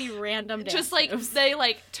completely random dance just, like, moves. they'll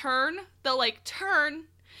turn,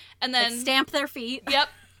 and then... Like, stamp their feet. Yep.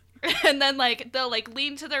 And then, like, they'll, like,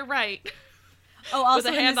 lean to their right. Oh, also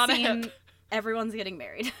with a hand in the on scene, a hip. Everyone's getting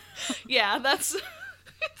married. Yeah, that's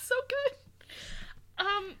it's so good.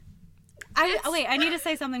 I need to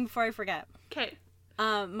say something before I forget. Okay.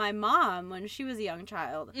 My mom, when she was a young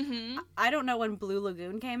child, I don't know when Blue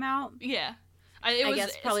Lagoon came out. Yeah. I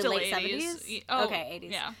guess probably late 80s. 70s. Oh, okay,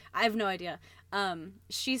 80s. Yeah. I have no idea.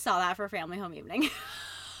 She saw that for family home evening.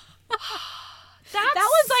 That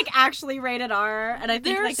was, like, actually rated R, and I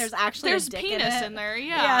think, like, there's actually a dick penis in there,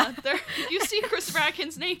 yeah. You see Chris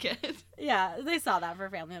Brackens naked. Yeah, they saw that for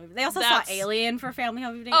family home evening. They also saw Alien for family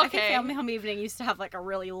home evening. Okay. I think family home evening used to have, like, a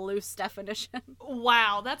really loose definition.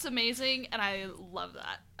 Wow, that's amazing, and I love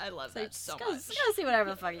that. I love that so much. Just go see whatever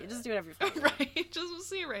the fuck you just do whatever you fucking right, just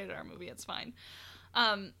see a rated R movie, it's fine.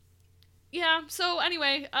 Yeah, so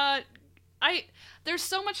anyway, there's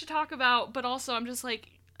so much to talk about, but also I'm just like,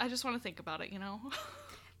 I just want to think about it, you know?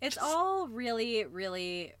 It's all really,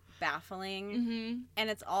 really baffling, and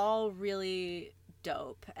it's all really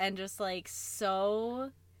dope, and just, like, so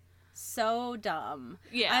dumb.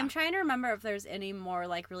 Yeah. I'm trying to remember if there's any more,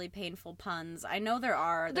 like, really painful puns. I know there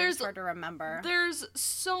are. There's hard to remember. There's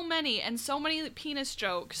so many, and so many penis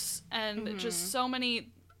jokes, and just so many,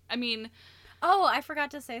 I mean... Oh, I forgot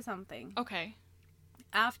to say something. Okay.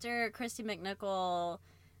 After Christy McNichol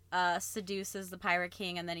seduces the Pirate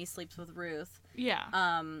King, and then he sleeps with Ruth.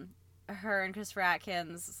 Yeah. Her and Christopher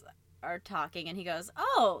Atkins are talking, and he goes,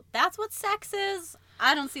 "Oh, that's what sex is?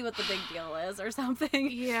 I don't see what the big deal is," or something.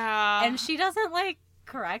 Yeah. And she doesn't, like,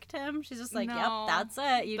 correct him. She's just like, "Yep, that's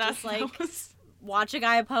it. You just, like, watch a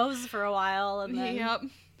guy pose for a while, and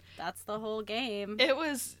then that's the whole game."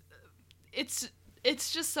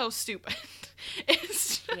 It's just so stupid.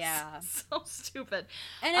 It's just so stupid.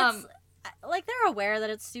 And it's, like, they're aware that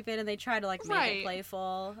it's stupid, and they try to, like, make it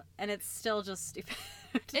playful, and it's still just stupid.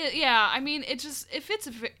 I mean, it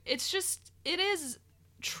is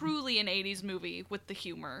truly an 80s movie with the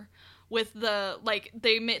humor. With the, like,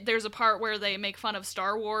 there's a part where they make fun of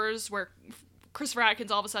Star Wars, where Christopher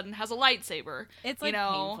Atkins all of a sudden has a lightsaber. It's, like,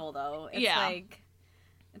 painful, though.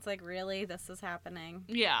 It's like, really? This is happening?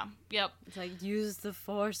 Yeah. Yep. It's like, use the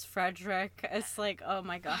Force, Frederick. It's like, oh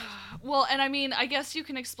my god. Well, and I mean, I guess you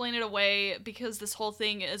can explain it away because this whole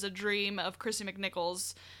thing is a dream of Christy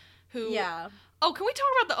McNichol's, who... Yeah. Oh, can we talk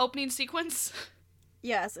about the opening sequence?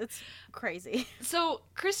 Yes, it's crazy. So,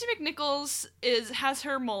 Christy McNichols has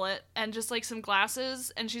her mullet and just, like, some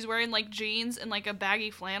glasses, and she's wearing, like, jeans and, like, a baggy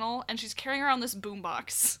flannel, and she's carrying around this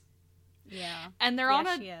boombox. Yeah. And they're on,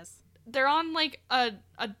 like, a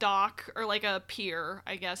dock, or, like, a pier,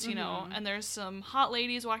 I guess, you know, and there's some hot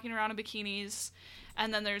ladies walking around in bikinis,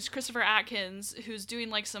 and then there's Christopher Atkins, who's doing,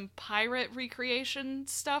 like, some pirate recreation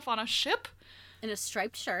stuff on a ship. In a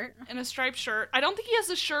striped shirt. I don't think he has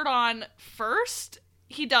the shirt on first.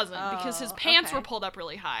 He doesn't, because his pants were pulled up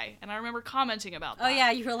really high, and I remember commenting about that. Oh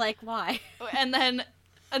yeah, you were like, why? And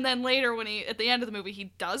then later, when at the end of the movie,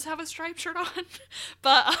 he does have a striped shirt on,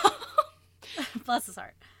 but bless his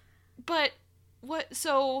heart. But what?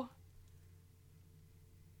 So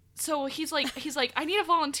he's like, I need a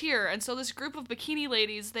volunteer, and so this group of bikini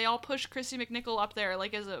ladies, they all push Christy McNichol up there,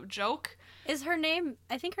 like, as a joke. Is her name?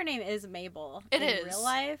 I think her name is Mabel. In real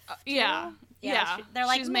life. Yeah. They're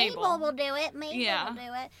like, she's Mabel will do it. Mabel will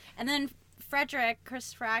do it. And then Frederick,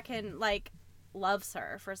 Christopher Atkins, like, loves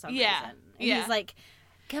her for some reason. And he's like,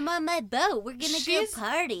 "Come on my boat. We're gonna go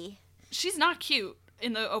party." She's not cute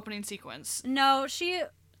in the opening sequence. No, she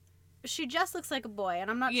just looks like a boy, and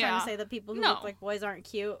I'm not trying to say that people who look like boys aren't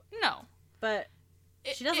cute. No, but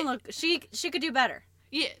she doesn't look. She could do better.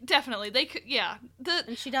 Yeah, definitely. They could. Yeah,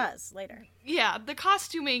 and she does later. Yeah, the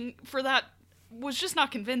costuming for that was just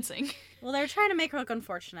not convincing. Well, they were trying to make her look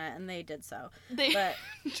unfortunate, and they did so. But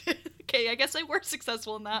okay, I guess they were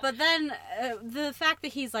successful in that. But then the fact that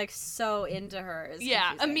he's, like, so into her is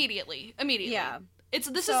confusing. Immediately. Yeah, this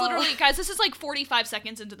is literally, guys. This is like 45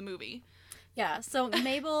 seconds into the movie. Yeah, so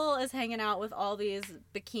Mabel is hanging out with all these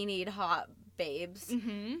bikinied hot babes,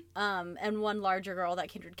 and one larger girl that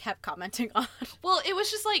Kindred kept commenting on. Well, it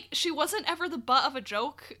was just like, she wasn't ever the butt of a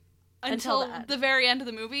joke until the very end of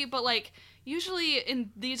the movie, but, like, usually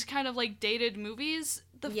in these kind of, like, dated movies,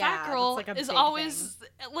 the fat girl is always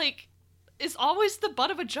the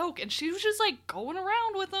butt of a joke, and she was just, like, going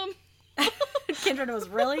around with them. Kindred was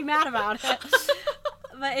really mad about it.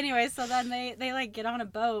 But anyway, so then they like, get on a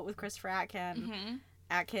boat with Christopher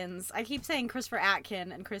Atkins. I keep saying Christopher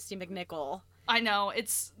Atkin and Christy McNichol. I know,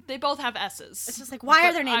 they both have S's. It's just like, why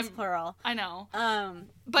are their names plural? I know.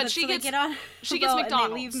 But she gets McDonald's. And they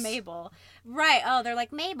leave Mabel. Right. Oh, they're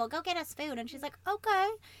like, Mabel, go get us food. And she's like, okay.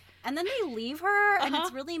 And then they leave her, and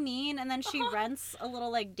it's really mean, and then she rents a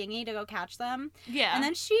little, like, dinghy to go catch them. Yeah. And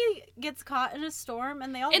then she gets caught in a storm,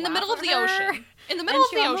 and they all in the middle of the ocean. In the middle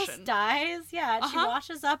of the ocean. And she almost dies. Yeah, she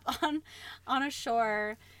washes up on a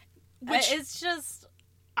shore. It's just...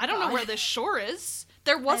 I don't know where this shore is.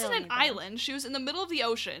 There wasn't an island. She was in the middle of the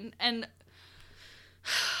ocean, and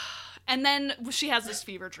then she has this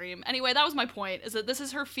fever dream. Anyway, that was my point, is that this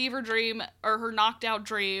is her fever dream, or her knocked out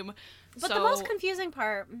dream. But the most confusing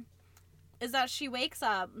part is that she wakes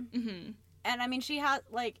up, and I mean, she has,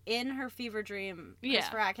 like, in her fever dream,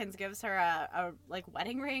 Christopher Atkins gives her a like,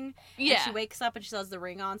 wedding ring, and she wakes up and she has the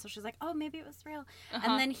ring on, so she's like, oh, maybe it was real.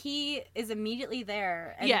 And then he is immediately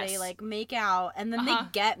there, and they, like, make out, and then they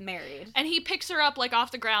get married. And he picks her up, like,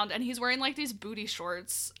 off the ground, and he's wearing, like, these booty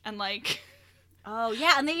shorts, and, like... Oh,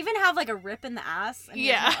 yeah, and they even have, like, a rip in the ass, and he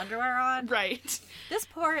has no underwear on. Right. This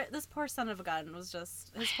poor son of a gun was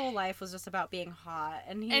just, his whole life was just about being hot,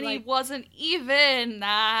 and he wasn't even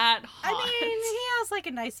that hot. I mean, he has, like,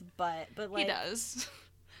 a nice butt, but, like... He does.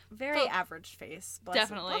 Very average face. Bless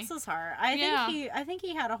his heart. I think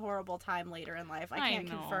he had a horrible time later in life. I can't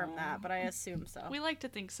confirm that, but I assume so. We like to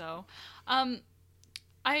think so.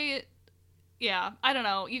 Yeah, I don't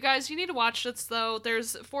know. You guys, you need to watch this, though.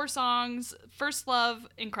 There's 4 songs. First Love,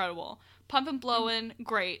 incredible. Pumpin' Blowin',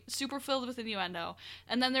 great. Super filled with innuendo.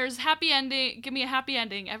 And then there's Happy Ending, Give Me a Happy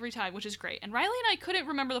Ending every time, which is great. And Riley and I couldn't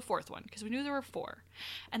remember the 4th one, because we knew there were 4.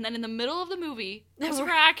 And then in the middle of the movie,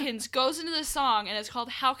 Christopher Atkins goes into this song, and it's called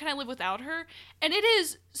How Can I Live Without Her? And it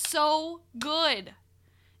is so good.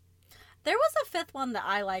 There was a 5th one that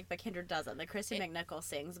I like, but Kindred doesn't. That Christy McNichol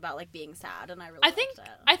sings about, like, being sad, and I really liked it.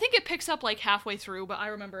 I think it picks up, like, halfway through, but I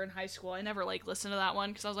remember in high school, I never, like, listened to that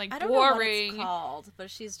one, because I was like, boring. I don't know what it's called,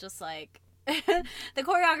 but she's just, like... The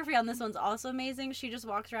choreography on this one's also amazing. She just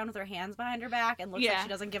walks around with her hands behind her back and looks like she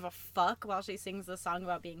doesn't give a fuck while she sings this song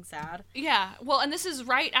about being sad. Yeah, well, and this is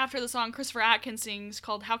right after the song Christopher Atkins sings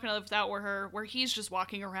called How Can I Live Without Her, where he's just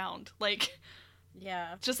walking around, like...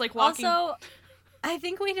 Yeah. Just, like, walking... Also... I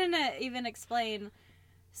think we didn't even explain.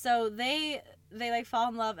 So they like fall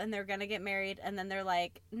in love and they're gonna get married, and then they're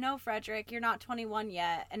like, "No, Frederick, you're not 21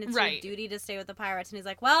 yet, and it's your duty to stay with the pirates." And he's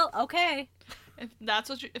like, "Well, okay, if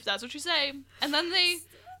that's what you say." And then we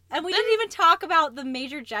didn't even talk about the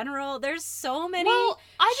Major General. There's so many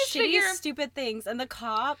stupid things, and the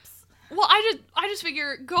cops. Well, I just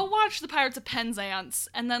figure, go watch the Pirates of Penzance,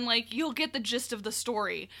 and then, like, you'll get the gist of the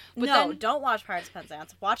story. But no, don't watch Pirates of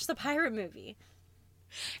Penzance. Watch the pirate movie.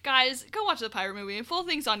 Guys, go watch the pirate movie. Full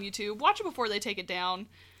thing's on YouTube. Watch it before they take it down.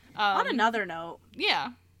 On another note, yeah,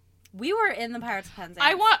 we were in the Pirates of Penzance.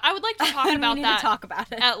 I would like to talk about that. To talk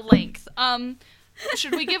about it at length.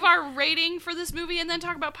 Should we give our rating for this movie and then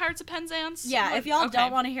talk about Pirates of Penzance? Yeah, if y'all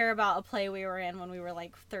don't want to hear about a play we were in when we were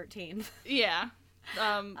like 13. Yeah.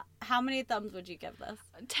 How many thumbs would you give this?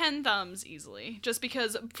 10 thumbs easily. Just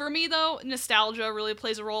because, for me though, nostalgia really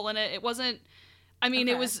plays a role in it. It wasn't. I mean,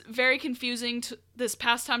 It was very confusing this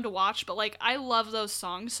past time to watch, but, like, I love those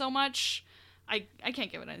songs so much. I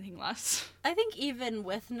can't give it anything less. I think even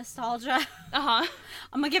with nostalgia, I'm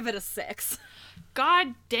gonna give it a 6.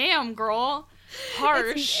 God damn, girl.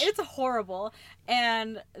 Harsh. It's horrible.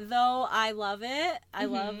 And though I love it,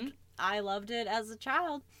 I loved it as a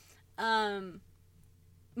child.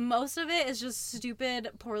 Most of it is just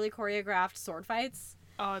stupid, poorly choreographed sword fights.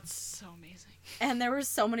 Oh, it's so amazing. And there were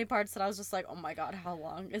so many parts that I was just like, oh my god, how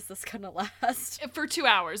long is this gonna last? For 2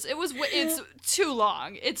 hours. It's too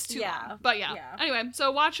long. It's too long. But yeah. Anyway,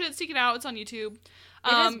 so watch it, seek it out. It's on YouTube.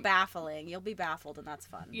 It is baffling. You'll be baffled, and that's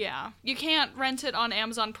fun. Yeah. You can't rent it on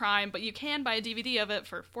Amazon Prime, but you can buy a DVD of it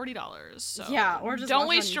for $40. So yeah, or just don't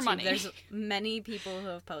waste your money. There's many people who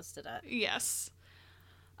have posted it. Yes.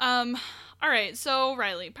 All right, so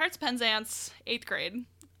Riley, Pirates of Penzance, 8th grade.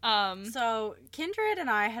 So Kindred and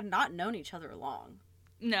I had not known each other long.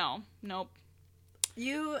 No, nope.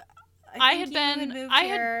 I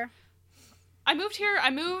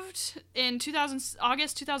moved in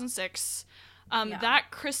August 2006. That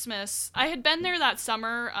Christmas, I had been there that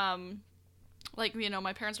summer. Like, you know,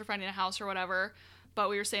 my parents were finding a house or whatever, but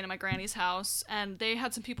we were staying at my granny's house, and they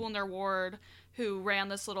had some people in their ward who ran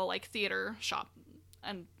this little, like, theater shop,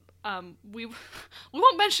 and we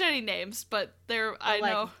won't mention any names, but I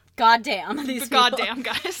know. Goddamn, these people. Goddamn,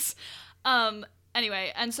 guys.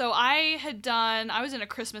 Anyway, and so I was in A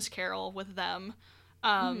Christmas Carol with them.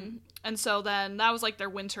 And so then that was like their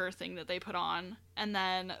winter thing that they put on. And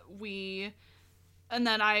then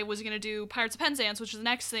I was going to do Pirates of Penzance, which is the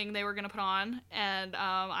next thing they were going to put on. And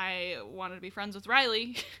I wanted to be friends with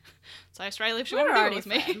Riley. So I asked Riley if she wanted to do it with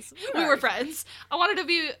me. We were friends. I wanted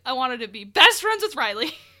to be best friends with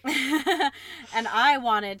Riley. And I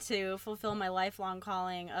wanted to fulfill my lifelong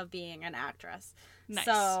calling of being an actress. Nice.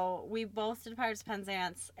 So we both did Pirates of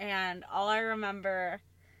Penzance, and all I remember...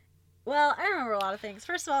 Well, I remember a lot of things.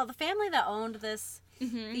 First of all, the family that owned this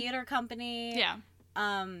theater company... Yeah.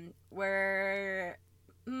 Were...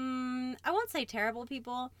 I won't say terrible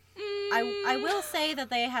people. I will say that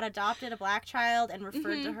they had adopted a black child and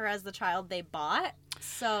referred to her as the child they bought.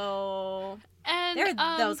 So... And they're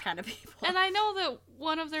those kind of people. And I know that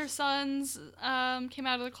one of their sons came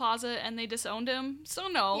out of the closet and they disowned him. So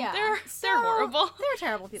no, they're horrible. They're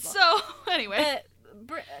terrible people. So anyway,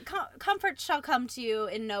 comfort shall come to you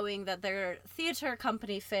in knowing that their theater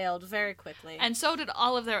company failed very quickly, and so did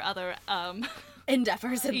all of their other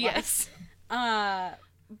endeavors in life. Yes.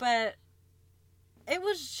 But it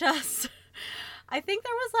was just, I think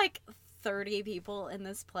there was like 30 people in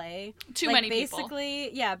this play. Too many people.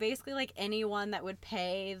 Basically like anyone that would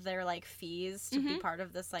pay their like fees to be part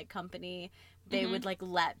of this like company, they would like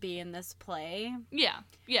let be in this play. Yeah.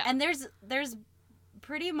 And there's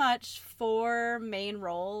pretty much 4 main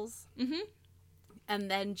roles.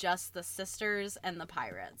 And then just the sisters and the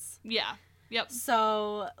pirates. Yeah. Yep.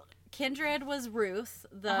 So Kindred was Ruth,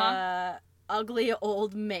 the ugly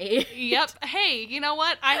old maid. Yep. Hey, you know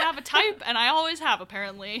what? I have a type, and I always have,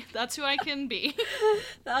 apparently. That's who I can be.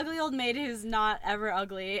 The ugly old maid who's not ever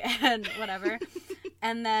ugly, and whatever.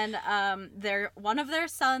 And then one of their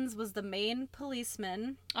sons was the main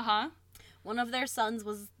policeman. Uh-huh. One of their sons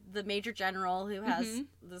was the major general who has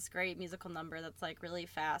this great musical number that's like really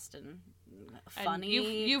fast and funny.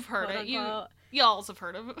 And you've heard it. Unquote. Y'all have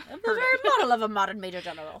heard of it. The very model of a modern major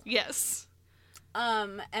general. Yes.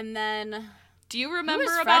 And then do you remember who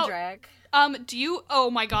is about Frederick? Oh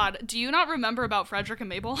my god, do you not remember about Frederick and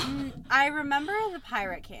Mabel? I remember the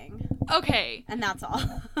Pirate King. Okay. And that's all.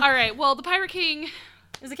 All right. Well, the Pirate King,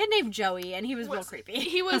 there's a kid named Joey, and he was real creepy.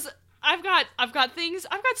 He was I've got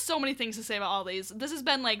so many things to say about all these. This has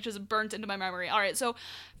been like just burnt into my memory. All right. So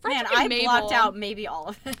Frederick and Mabel, blocked out maybe all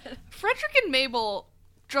of it. Frederick and Mabel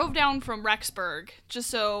drove down from Rexburg, just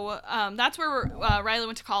so that's where Riley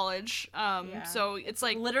went to college. So it's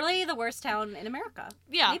like literally the worst town in America.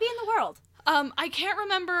 Yeah, maybe in the world. I can't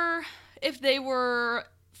remember if they were.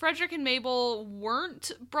 Frederick and Mabel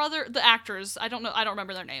weren't the actors. I don't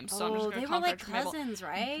remember their names, so I'm just gonna call them Frederick and Mabel. They were like cousins,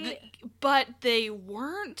 right? But they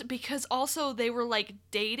weren't, because also they were like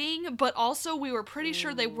dating, but also we were pretty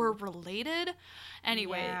sure they were related.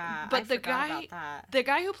 Anyway, yeah, but the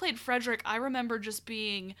guy who played Frederick, I remember just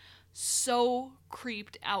being so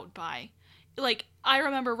creeped out by. Like, I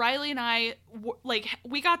remember Riley and I,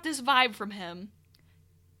 we got this vibe from him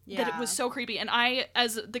that it was so creepy. And I,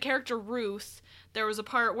 as the character Ruth, there was a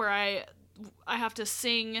part where I have to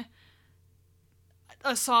sing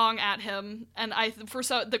a song at him, and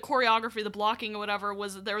the choreography, the blocking or whatever,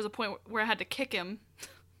 there was a point where I had to kick him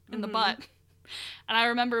in the butt. And I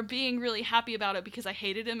remember being really happy about it because I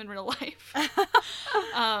hated him in real life.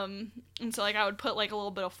 And so, like, I would put, like, a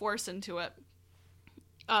little bit of force into it.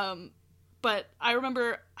 But I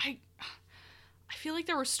remember, I feel like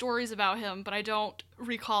there were stories about him, but I don't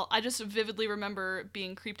recall. I just vividly remember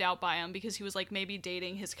being creeped out by him because he was, like, maybe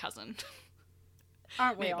dating his cousin.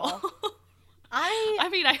 Aren't we all? I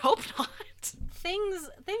mean, I hope not. Things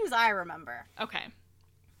I remember. Okay.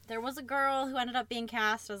 There was a girl who ended up being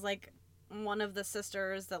cast as, like, one of the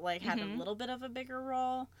sisters that, like, had a little bit of a bigger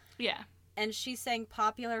role. Yeah. And she sang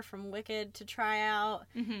Popular from Wicked to try out.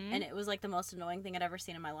 And it was, like, the most annoying thing I'd ever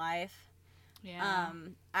seen in my life. Yeah.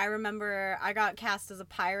 I remember I got cast as a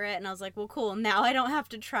pirate, and I was like, well, cool, now I don't have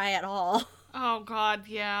to try at all. Oh, God,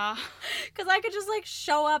 yeah. Because I could just, like,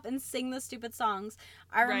 show up and sing the stupid songs.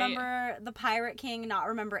 I remember the Pirate King not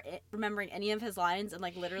remembering any of his lines and,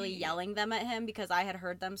 like, literally yelling them at him because I had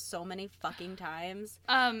heard them so many fucking times.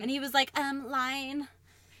 And he was like, line.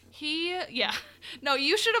 Yeah. No,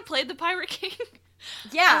 you should have played the Pirate King.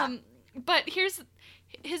 Yeah. But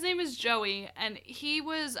his name is Joey, and he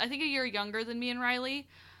was, I think, a year younger than me and Riley.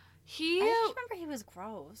 I just remember he was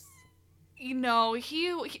gross. You know,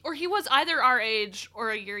 he was either our age or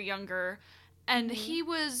a year younger, and he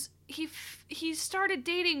started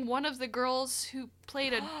dating one of the girls who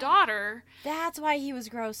played a daughter. That's why he was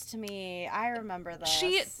gross to me. I remember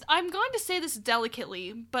this. I'm going to say this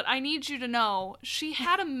delicately, but I need you to know she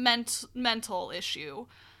had a mental issue.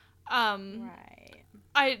 Right.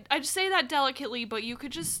 I'd say that delicately, but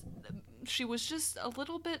she was just a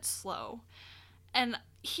little bit slow, and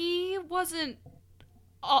he wasn't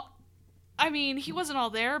all. I mean, he wasn't all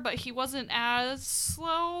there, but he wasn't as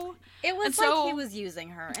slow. It was like he was using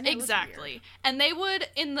her. And exactly. It was weird. And they would,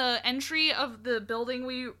 in the entry of the building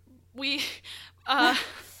we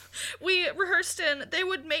rehearsed in, they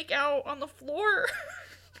would make out on the floor.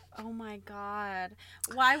 Oh my God.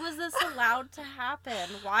 Why was this allowed to happen?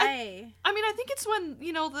 Why? I mean, I think it's when,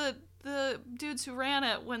 you know, the dudes who ran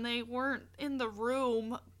it, when they weren't in the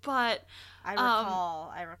room, but...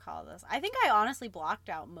 I recall this. I think I honestly blocked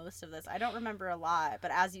out most of this. I don't remember a lot, but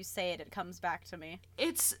as you say it comes back to me.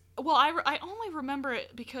 I only remember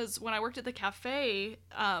it because when I worked at the cafe,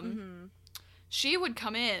 she would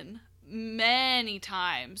come in many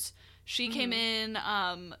times. She came in,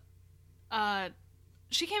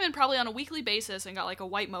 probably on a weekly basis and got like a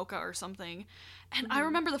white mocha or something. And I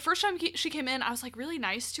remember the first time she came in, I was like really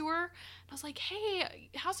nice to her. And I was like, hey,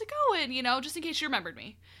 how's it going? You know, just in case she remembered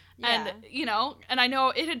me. Yeah. And, you know, and I know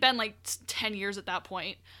it had been like 10 years at that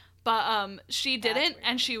point, but she didn't.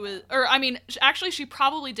 And she was, actually she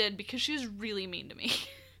probably did because she was really mean to me.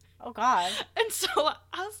 Oh, God. And so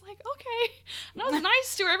I was like, okay. And I was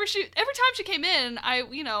nice to her. Every time she came in, I,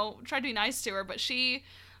 you know, tried to be nice to her, but she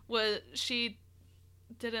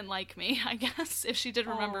didn't like me, I guess. If she did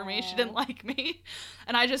remember me, she didn't like me.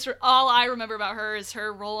 And all I remember about her is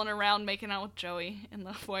her rolling around making out with Joey in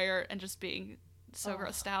the foyer and just being so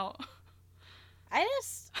grossed out. I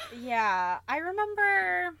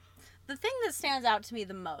remember The thing that stands out to me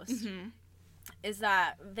the most is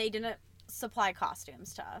that they didn't supply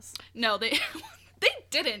costumes to us. No, they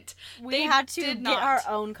didn't. We had to get our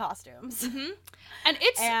own costumes. And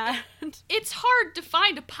it's hard to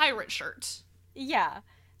find a pirate shirt. Yeah.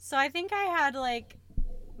 So I think I had, like,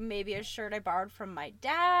 maybe a shirt I borrowed from my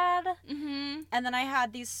dad. And then I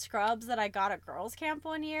had these scrubs that I got at girls' camp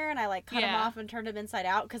one year, and I, like, cut them off and turned them inside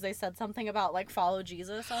out because they said something about, like, follow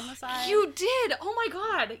Jesus on the side. You did! Oh, my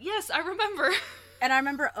God. Yes, I remember. And I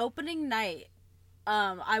remember opening night,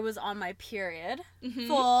 I was on my period. Full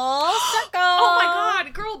circle! Oh, my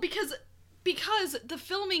God. Girl, because the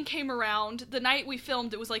filming came around the night we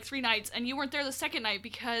filmed, it was, like, 3 nights, and you weren't there the second night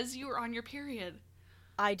because you were on your period.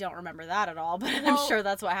 I don't remember that at all, but I'm sure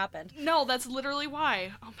that's what happened. No, that's literally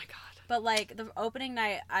why. Oh my God. But, like, the opening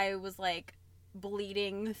night, I was, like,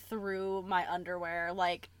 bleeding through my underwear,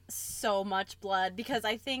 like, so much blood, because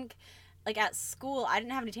I think, like, at school, I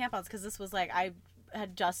didn't have any tampons, because this was, like, I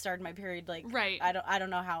had just started my period, like, I don't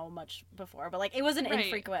know how much before, but, like, it was an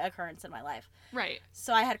infrequent occurrence in my life. Right.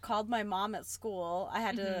 So I had called my mom at school. I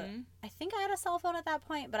had to, I think I had a cell phone at that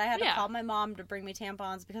point, but I had to call my mom to bring me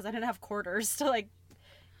tampons, because I didn't have quarters to, like,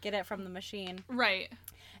 get it from the machine. Right.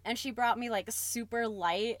 And she brought me, like, super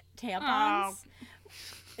light tampons.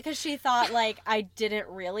 Because she thought, like, I didn't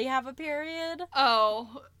really have a period.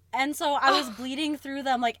 Oh. And so I was bleeding through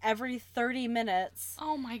them, like, every 30 minutes.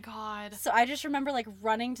 Oh, my God. So I just remember, like,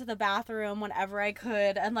 running to the bathroom whenever I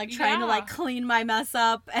could and, like, trying to, like, clean my mess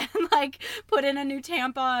up and, like, put in a new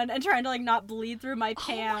tampon and trying to, like, not bleed through my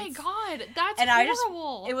pants. Oh, my God. That's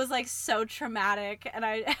horrible. It was, like, so traumatic. And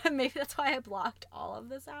maybe that's why I blocked all of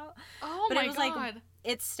this out. Oh, but my it was, God. like,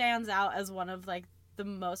 it stands out as one of, like, the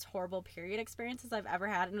most horrible period experiences I've ever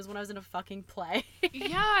had, and it was when I was in a fucking play.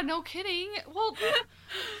 Yeah, no kidding. Well,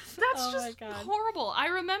 that's just horrible. I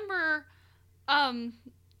remember, I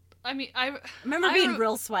remember being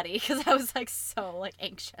real sweaty because I was, like, so, like,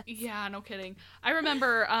 anxious. Yeah, no kidding. I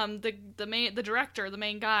remember, the director, the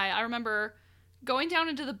main guy, I remember going down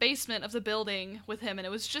into the basement of the building with him, and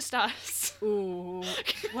it was just us. Ooh.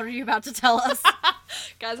 What are you about to tell us?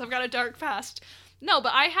 Guys, I've got a dark past. No,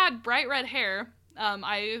 but I had bright red hair.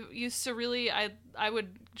 I used to really, I would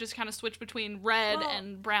just kind of switch between red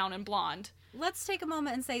and brown and blonde. Let's take a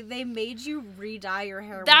moment and say they made you re-dye your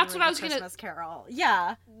hair. That's what I was gonna. Christmas Carol.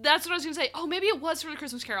 Yeah. That's what I was gonna say. Oh, maybe it was for the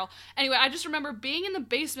Christmas Carol. Anyway, I just remember being in the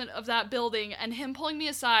basement of that building and him pulling me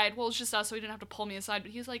aside. Well, it's just us, so he didn't have to pull me aside.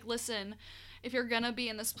 But he's like, "Listen, if you're gonna be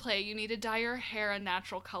in this play, you need to dye your hair a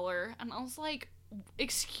natural color." And I was like,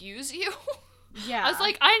 "Excuse you?" Yeah. I was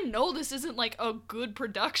like, I know this isn't, like, a good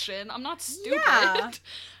production. I'm not stupid. Yeah.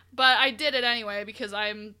 But I did it anyway because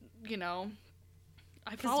I'm, you know,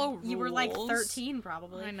 I follow rules. You were, like, 13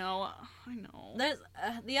 probably. I know. There's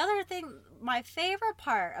the other thing, my favorite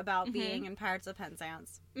part about being in Pirates of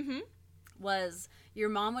Penzance was your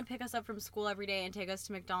mom would pick us up from school every day and take us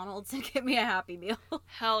to McDonald's and get me a Happy Meal.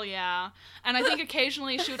 Hell yeah. And I think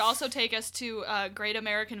occasionally she would also take us to Great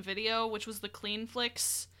American Video, which was the Clean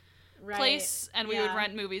Flicks place, and we would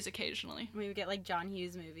rent movies occasionally. We would get, like, John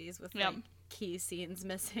Hughes movies with like key scenes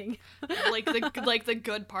missing, like the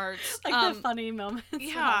good parts, like the funny moments.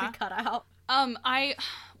 Yeah, we cut out.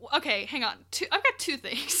 Okay, hang on. I've got 2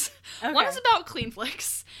 things. Okay. One is about Clean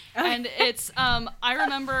Flicks, and it's I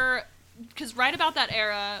remember because right about that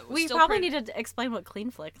era, we probably need to explain what Clean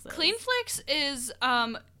Flicks is. Clean Flicks is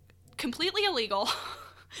completely illegal.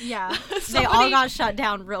 Yeah, they all got shut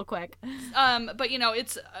down real quick. But, you know,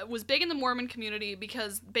 it was big in the Mormon community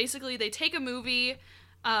because basically they take a movie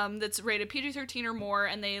that's rated PG-13 or more,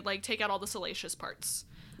 and they, like, take out all the salacious parts.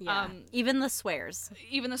 Yeah, even the swears.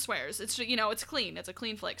 It's, you know, it's clean. It's a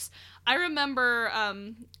Clean Flicks. I remember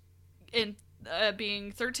in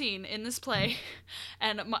being 13 in this play,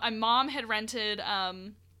 and my mom had rented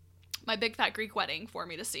My Big Fat Greek Wedding for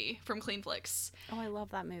me to see from Clean Flicks. Oh, I love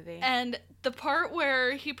that movie. And the part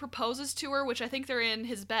where he proposes to her, which I think they're in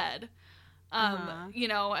his bed, you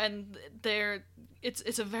know, and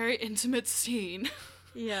it's a very intimate scene.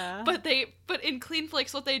 Yeah. But in Clean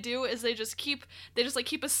Flicks, what they do is they just keep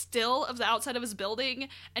a still of the outside of his building,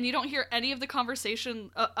 and you don't hear any of the conversation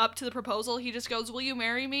up to the proposal. He just goes, "Will you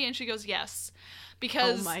marry me?" And she goes, "Yes."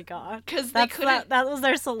 Because, oh my God. Because they couldn't. That was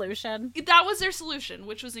their solution. That was their solution,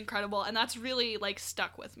 which was incredible, and that's really, like,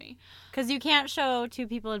 stuck with me. Because you can't show 2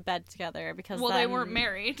 people in bed together because they weren't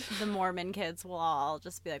married. The Mormon kids will all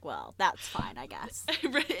just be like, well, that's fine, I guess.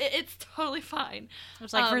 It's totally fine.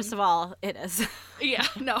 Which, like, first of all, it is. Yeah,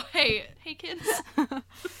 no, hey kids.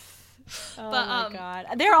 Oh my god.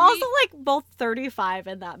 They're also like both 35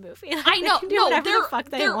 in that movie. Like, I know. They can do whatever the fuck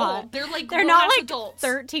they want. Old. They're like they're not like adults.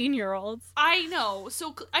 13-year-olds. I know.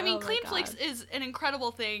 So I mean, clean flicks is an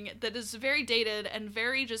incredible thing that is very dated and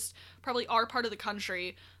very just probably our part of the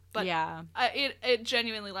country. But yeah, it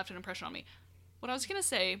genuinely left an impression on me. What I was gonna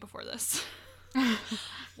say before this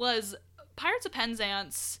was Pirates of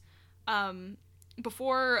Penzance.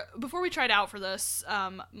 Before we tried out for this,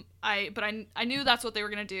 I knew that's what they were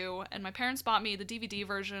gonna do, and my parents bought me the DVD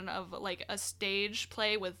version of like a stage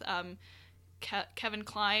play with Kevin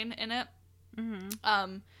Kline in it.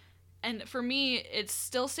 Mm-hmm. And for me, it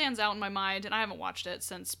still stands out in my mind, and I haven't watched it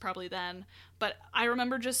since probably then. But I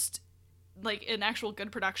remember just like an actual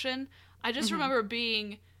good production. I just remember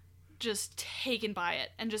being just taken by it,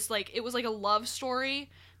 and just like it was like a love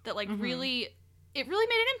story that like really made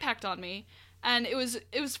an impact on me. And it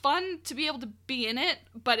was fun to be able to be in it,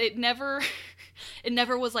 but it never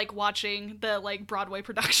was like watching the like Broadway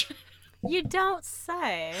production. You don't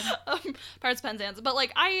say. Pirates of Penzance, but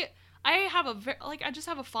like I have I just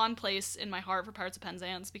have a fond place in my heart for Pirates of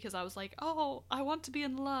Penzance because I was like, oh, I want to be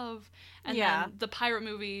in love, and then the pirate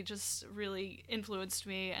movie just really influenced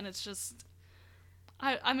me, and it's just.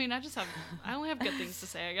 I only have good things to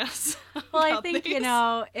say, I guess. Well, I think, these.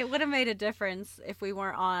 It would have made a difference if we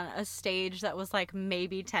weren't on a stage that was, like,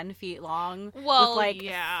 maybe 10 feet long with, like,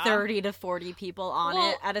 30 to 40 people on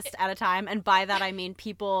it at a time. And by that, I mean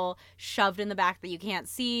people shoved in the back that you can't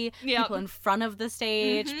see, people in front of the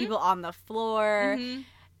stage, people on the floor.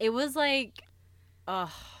 It was, like,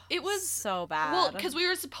 it was so bad. Well, because we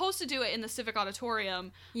were supposed to do it in the Civic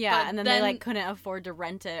Auditorium. Yeah, and then they, like, couldn't afford to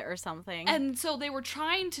rent it or something. And so they were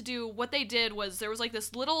trying to do, what they did was, there was, like,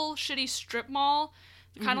 this little shitty strip mall,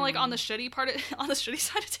 kind of, like, on the shitty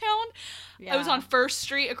side of town. Yeah. It was on First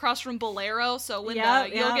Street across from Bolero, so, Linda,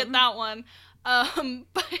 you'll get that one.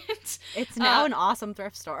 But it's now an awesome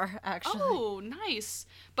thrift store, actually. Oh, nice.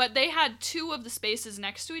 But they had two of the spaces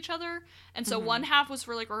next to each other, and so one half was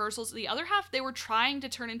for like rehearsals, the other half they were trying to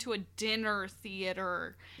turn into a dinner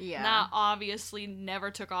theater. Yeah. And that obviously never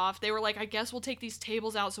took off. They were like, I guess we'll take these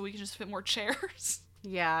tables out so we can just fit more chairs.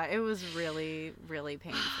 Yeah, it was really, really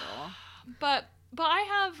painful. But I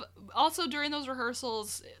have also during those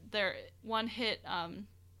rehearsals, there one hit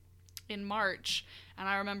in March. And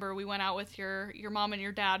I remember we went out with your mom and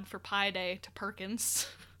your dad for Pi Day to Perkins.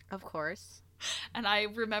 Of course. And I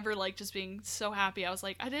remember, like, just being so happy. I was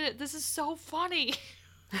like, I did it. This is so funny.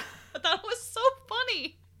 I thought it was so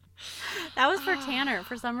funny. That was for Tanner.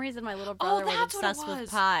 For some reason, my little brother was obsessed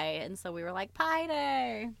with pie. And so we were like, Pi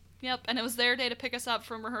Day. Yep. And it was their day to pick us up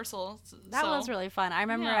from rehearsal. That was really fun. I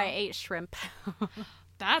remember I ate shrimp.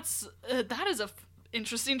 That is a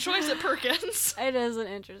interesting choice at Perkins. It is an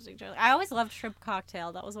interesting choice. I always loved shrimp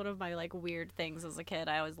cocktail. That was one of my, like, weird things as a kid.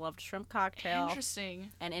 I always loved shrimp cocktail.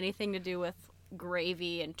 Interesting. And anything to do with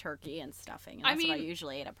gravy and turkey and stuffing. And that's what I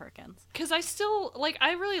usually ate at Perkins. Because I still, like,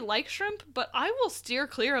 I really like shrimp, but I will steer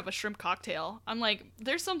clear of a shrimp cocktail. I'm like,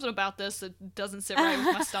 there's something about this that doesn't sit right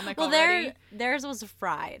with my stomach already. Theirs was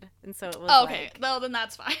fried, and so it was okay, well, then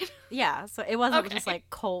that's fine. Yeah, so it wasn't just, like,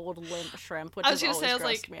 cold, limp shrimp, which has always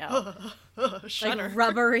grossed me out. Like,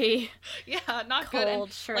 rubbery. Yeah, not cold good. And,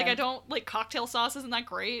 shrimp. like, I don't, like, cocktail sauce isn't that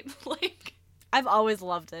great. Like, I've always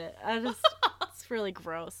loved it. It's really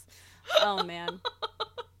gross. Oh, man.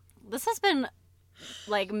 This has been,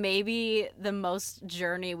 like, maybe the most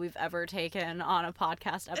journey we've ever taken on a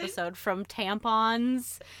podcast episode, from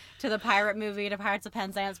tampons to the pirate movie to Pirates of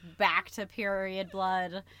Penzance back to period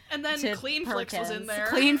blood. And then Clean Flicks was in there.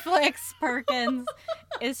 Clean Flicks, Perkins.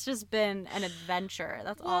 It's just been an adventure.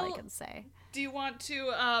 That's all I can say. Do you want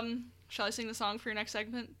to, shall I sing the song for your next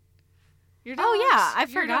segment? Your dogs, yeah, I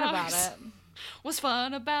forgot about it. What's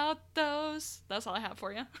fun about those? That's all I have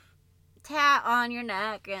for you. Tat on your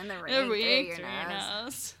neck and the ring through your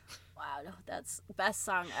nose. Wow, that's the best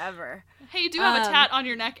song ever. Hey, you do have a tat on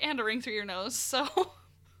your neck and a ring through your nose, so...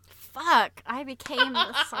 Fuck, I became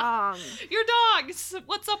the song. Your dogs!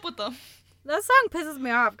 What's up with them? That song pisses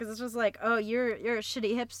me off, because it's just like, oh, you're a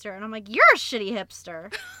shitty hipster. And I'm like, you're a shitty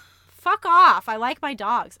hipster. Fuck off. I like my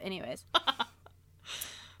dogs. Anyways.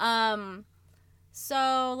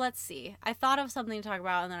 So, let's see. I thought of something to talk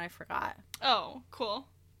about, and then I forgot. Oh, cool.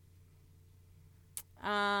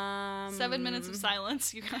 7 minutes of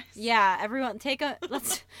silence, you guys. Yeah, everyone,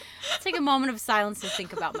 let's take a moment of silence to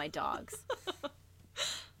think about my dogs.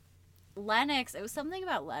 Lennox, it was something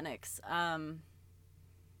about Lennox.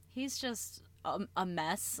 He's just a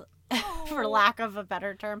mess, for lack of a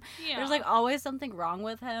better term. Yeah. There's, like, always something wrong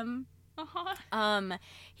with him. Uh-huh.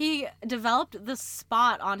 He developed the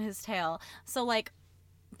spot on his tail. So, like,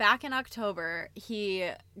 back in October, he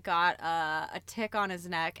got a tick on his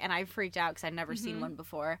neck, and I freaked out because I'd never seen one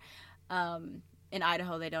before. In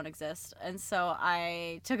Idaho, they don't exist. And so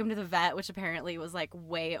I took him to the vet, which apparently was, like,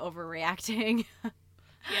 way overreacting.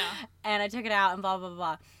 Yeah. And I took it out and blah, blah,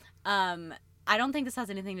 blah. I don't think this has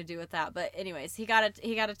anything to do with that. But anyways, he got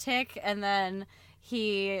a tick, and then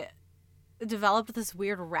he developed this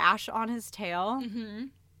weird rash on his tail. Mm-hmm.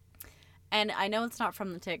 And I know it's not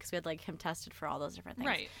from the tick because we had, like, him tested for all those different things.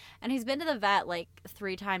 Right. And he's been to the vet, like,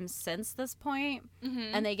 3 times since this point.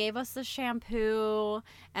 Mm-hmm. And they gave us the shampoo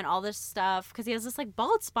and all this stuff because he has this, like,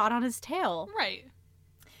 bald spot on his tail. Right.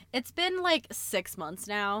 It's been, like, 6 months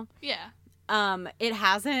now. Yeah. It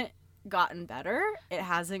hasn't gotten better. It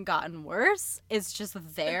hasn't gotten worse. It's just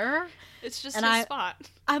there. It's just a spot.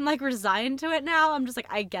 I'm, like, resigned to it now. I'm just like,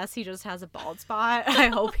 I guess he just has a bald spot. I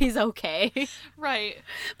hope he's okay. Right.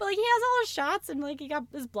 But, like, he has all his shots and, like, he got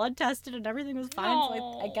his blood tested and everything was fine. Aww.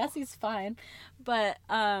 So, like, I guess he's fine. But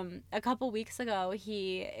a couple weeks ago,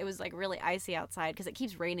 it was, like, really icy outside because it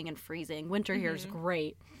keeps raining and freezing. Winter here is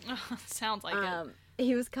great. Sounds like it.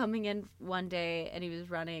 He was coming in one day and he was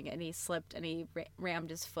running and he slipped and he rammed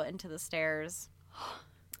his foot into the stairs.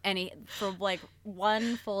 And for like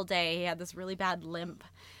one full day, he had this really bad limp.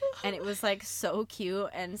 And it was like so cute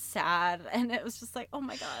and sad. And it was just like, oh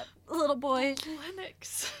my God, little boy.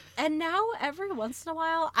 Lennox. And now every once in a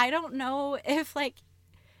while, I don't know if like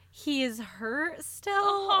he is hurt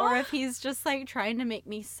still or if he's just like trying to make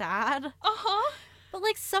me sad. But,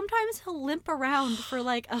 like, sometimes he'll limp around for,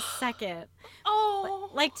 like, a second. Oh.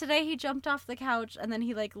 Like, today he jumped off the couch, and then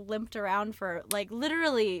he, like, limped around for, like,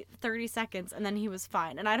 literally 30 seconds, and then he was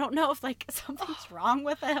fine. And I don't know if, like, something's wrong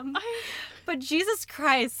with him. But Jesus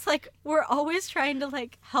Christ, like, we're always trying to,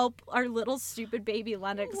 like, help our little stupid baby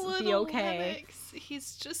Lennox be okay. Lennox.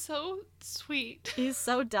 He's just so sweet. He's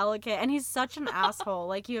so delicate, and he's such an asshole.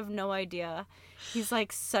 Like, you have no idea. He's,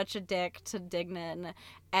 like, such a dick to Dignan.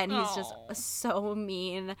 And he's just so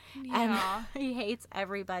mean. Yeah. And he hates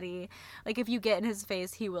everybody. Like, if you get in his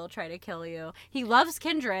face, he will try to kill you. He loves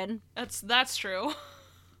Kindred. That's true.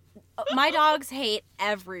 My dogs hate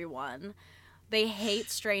everyone. They hate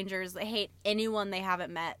strangers. They hate anyone they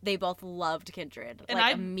haven't met. They both loved Kindred. And like,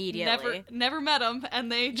 I immediately. never met him. And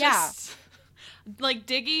they just... Yeah. Like,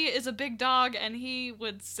 Diggy is a big dog, and he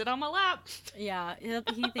would sit on my lap. Yeah,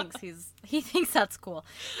 he thinks that's cool.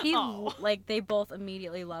 Like, they both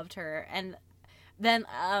immediately loved her, and then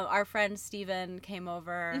our friend Steven came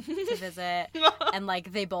over to visit, and,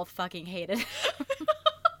 like, they both fucking hated him.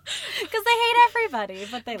 Because they hate everybody,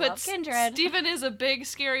 but they love Kindred. Steven is a big,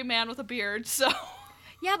 scary man with a beard, so...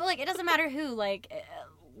 Yeah, but, like, it doesn't matter who, like...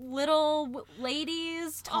 Little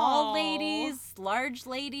ladies, tall ladies, large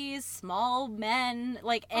ladies, small men,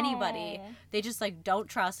 like anybody. They just like don't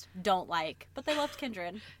trust, don't like, but they loved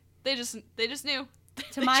Kindred. They just knew.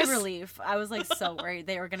 To my relief, I was like so worried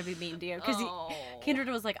they were gonna be mean to you because Kindred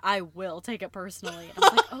was like, "I will take it personally." And I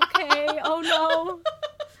was like, "Okay, oh no."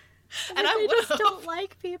 And they just don't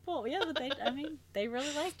like people. Yeah, but they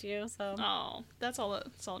really liked you. So. Oh, that's all that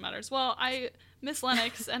matters. Well, I miss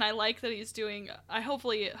Lennox, and I like that he's doing.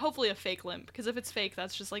 Hopefully a fake limp, because if it's fake,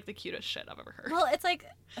 that's just like the cutest shit I've ever heard. Well, it's like,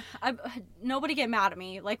 nobody get mad at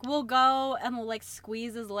me. Like, we'll go and we'll like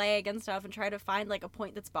squeeze his leg and stuff and try to find like a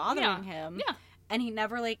point that's bothering him. Yeah. And he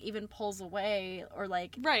never like even pulls away or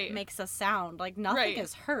like makes a sound. Like nothing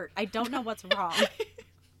is hurt. I don't know what's wrong.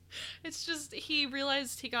 It's just, he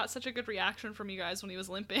realized he got such a good reaction from you guys when he was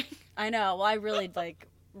limping. I know. Well, I really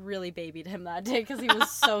babied him that day because he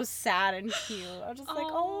was so sad and cute. I was just like,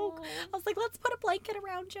 I was like, let's put a blanket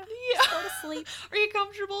around you. Yeah. Just go to sleep. Are you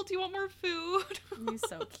comfortable? Do you want more food? He's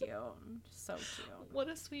so cute. So cute. What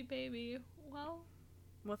a sweet baby. Well.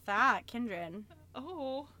 With that, Kindred.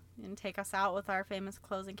 Oh. And take us out with our famous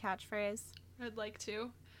closing catchphrase. I'd like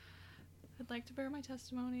to bear my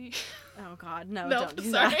testimony. Oh God, no, don't do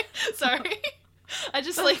sorry. that. Sorry. I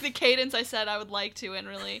just like the cadence I said I would like to, and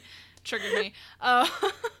really triggered me. Yep.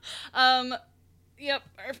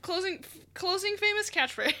 Our closing famous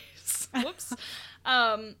catchphrase. Whoops.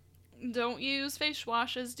 Don't use face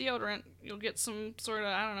wash as deodorant. You'll get some sort of,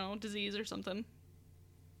 I don't know, disease or something.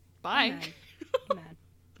 Bye. Amen.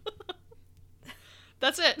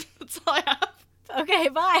 That's it. That's all I have. Okay,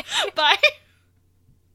 bye. Bye.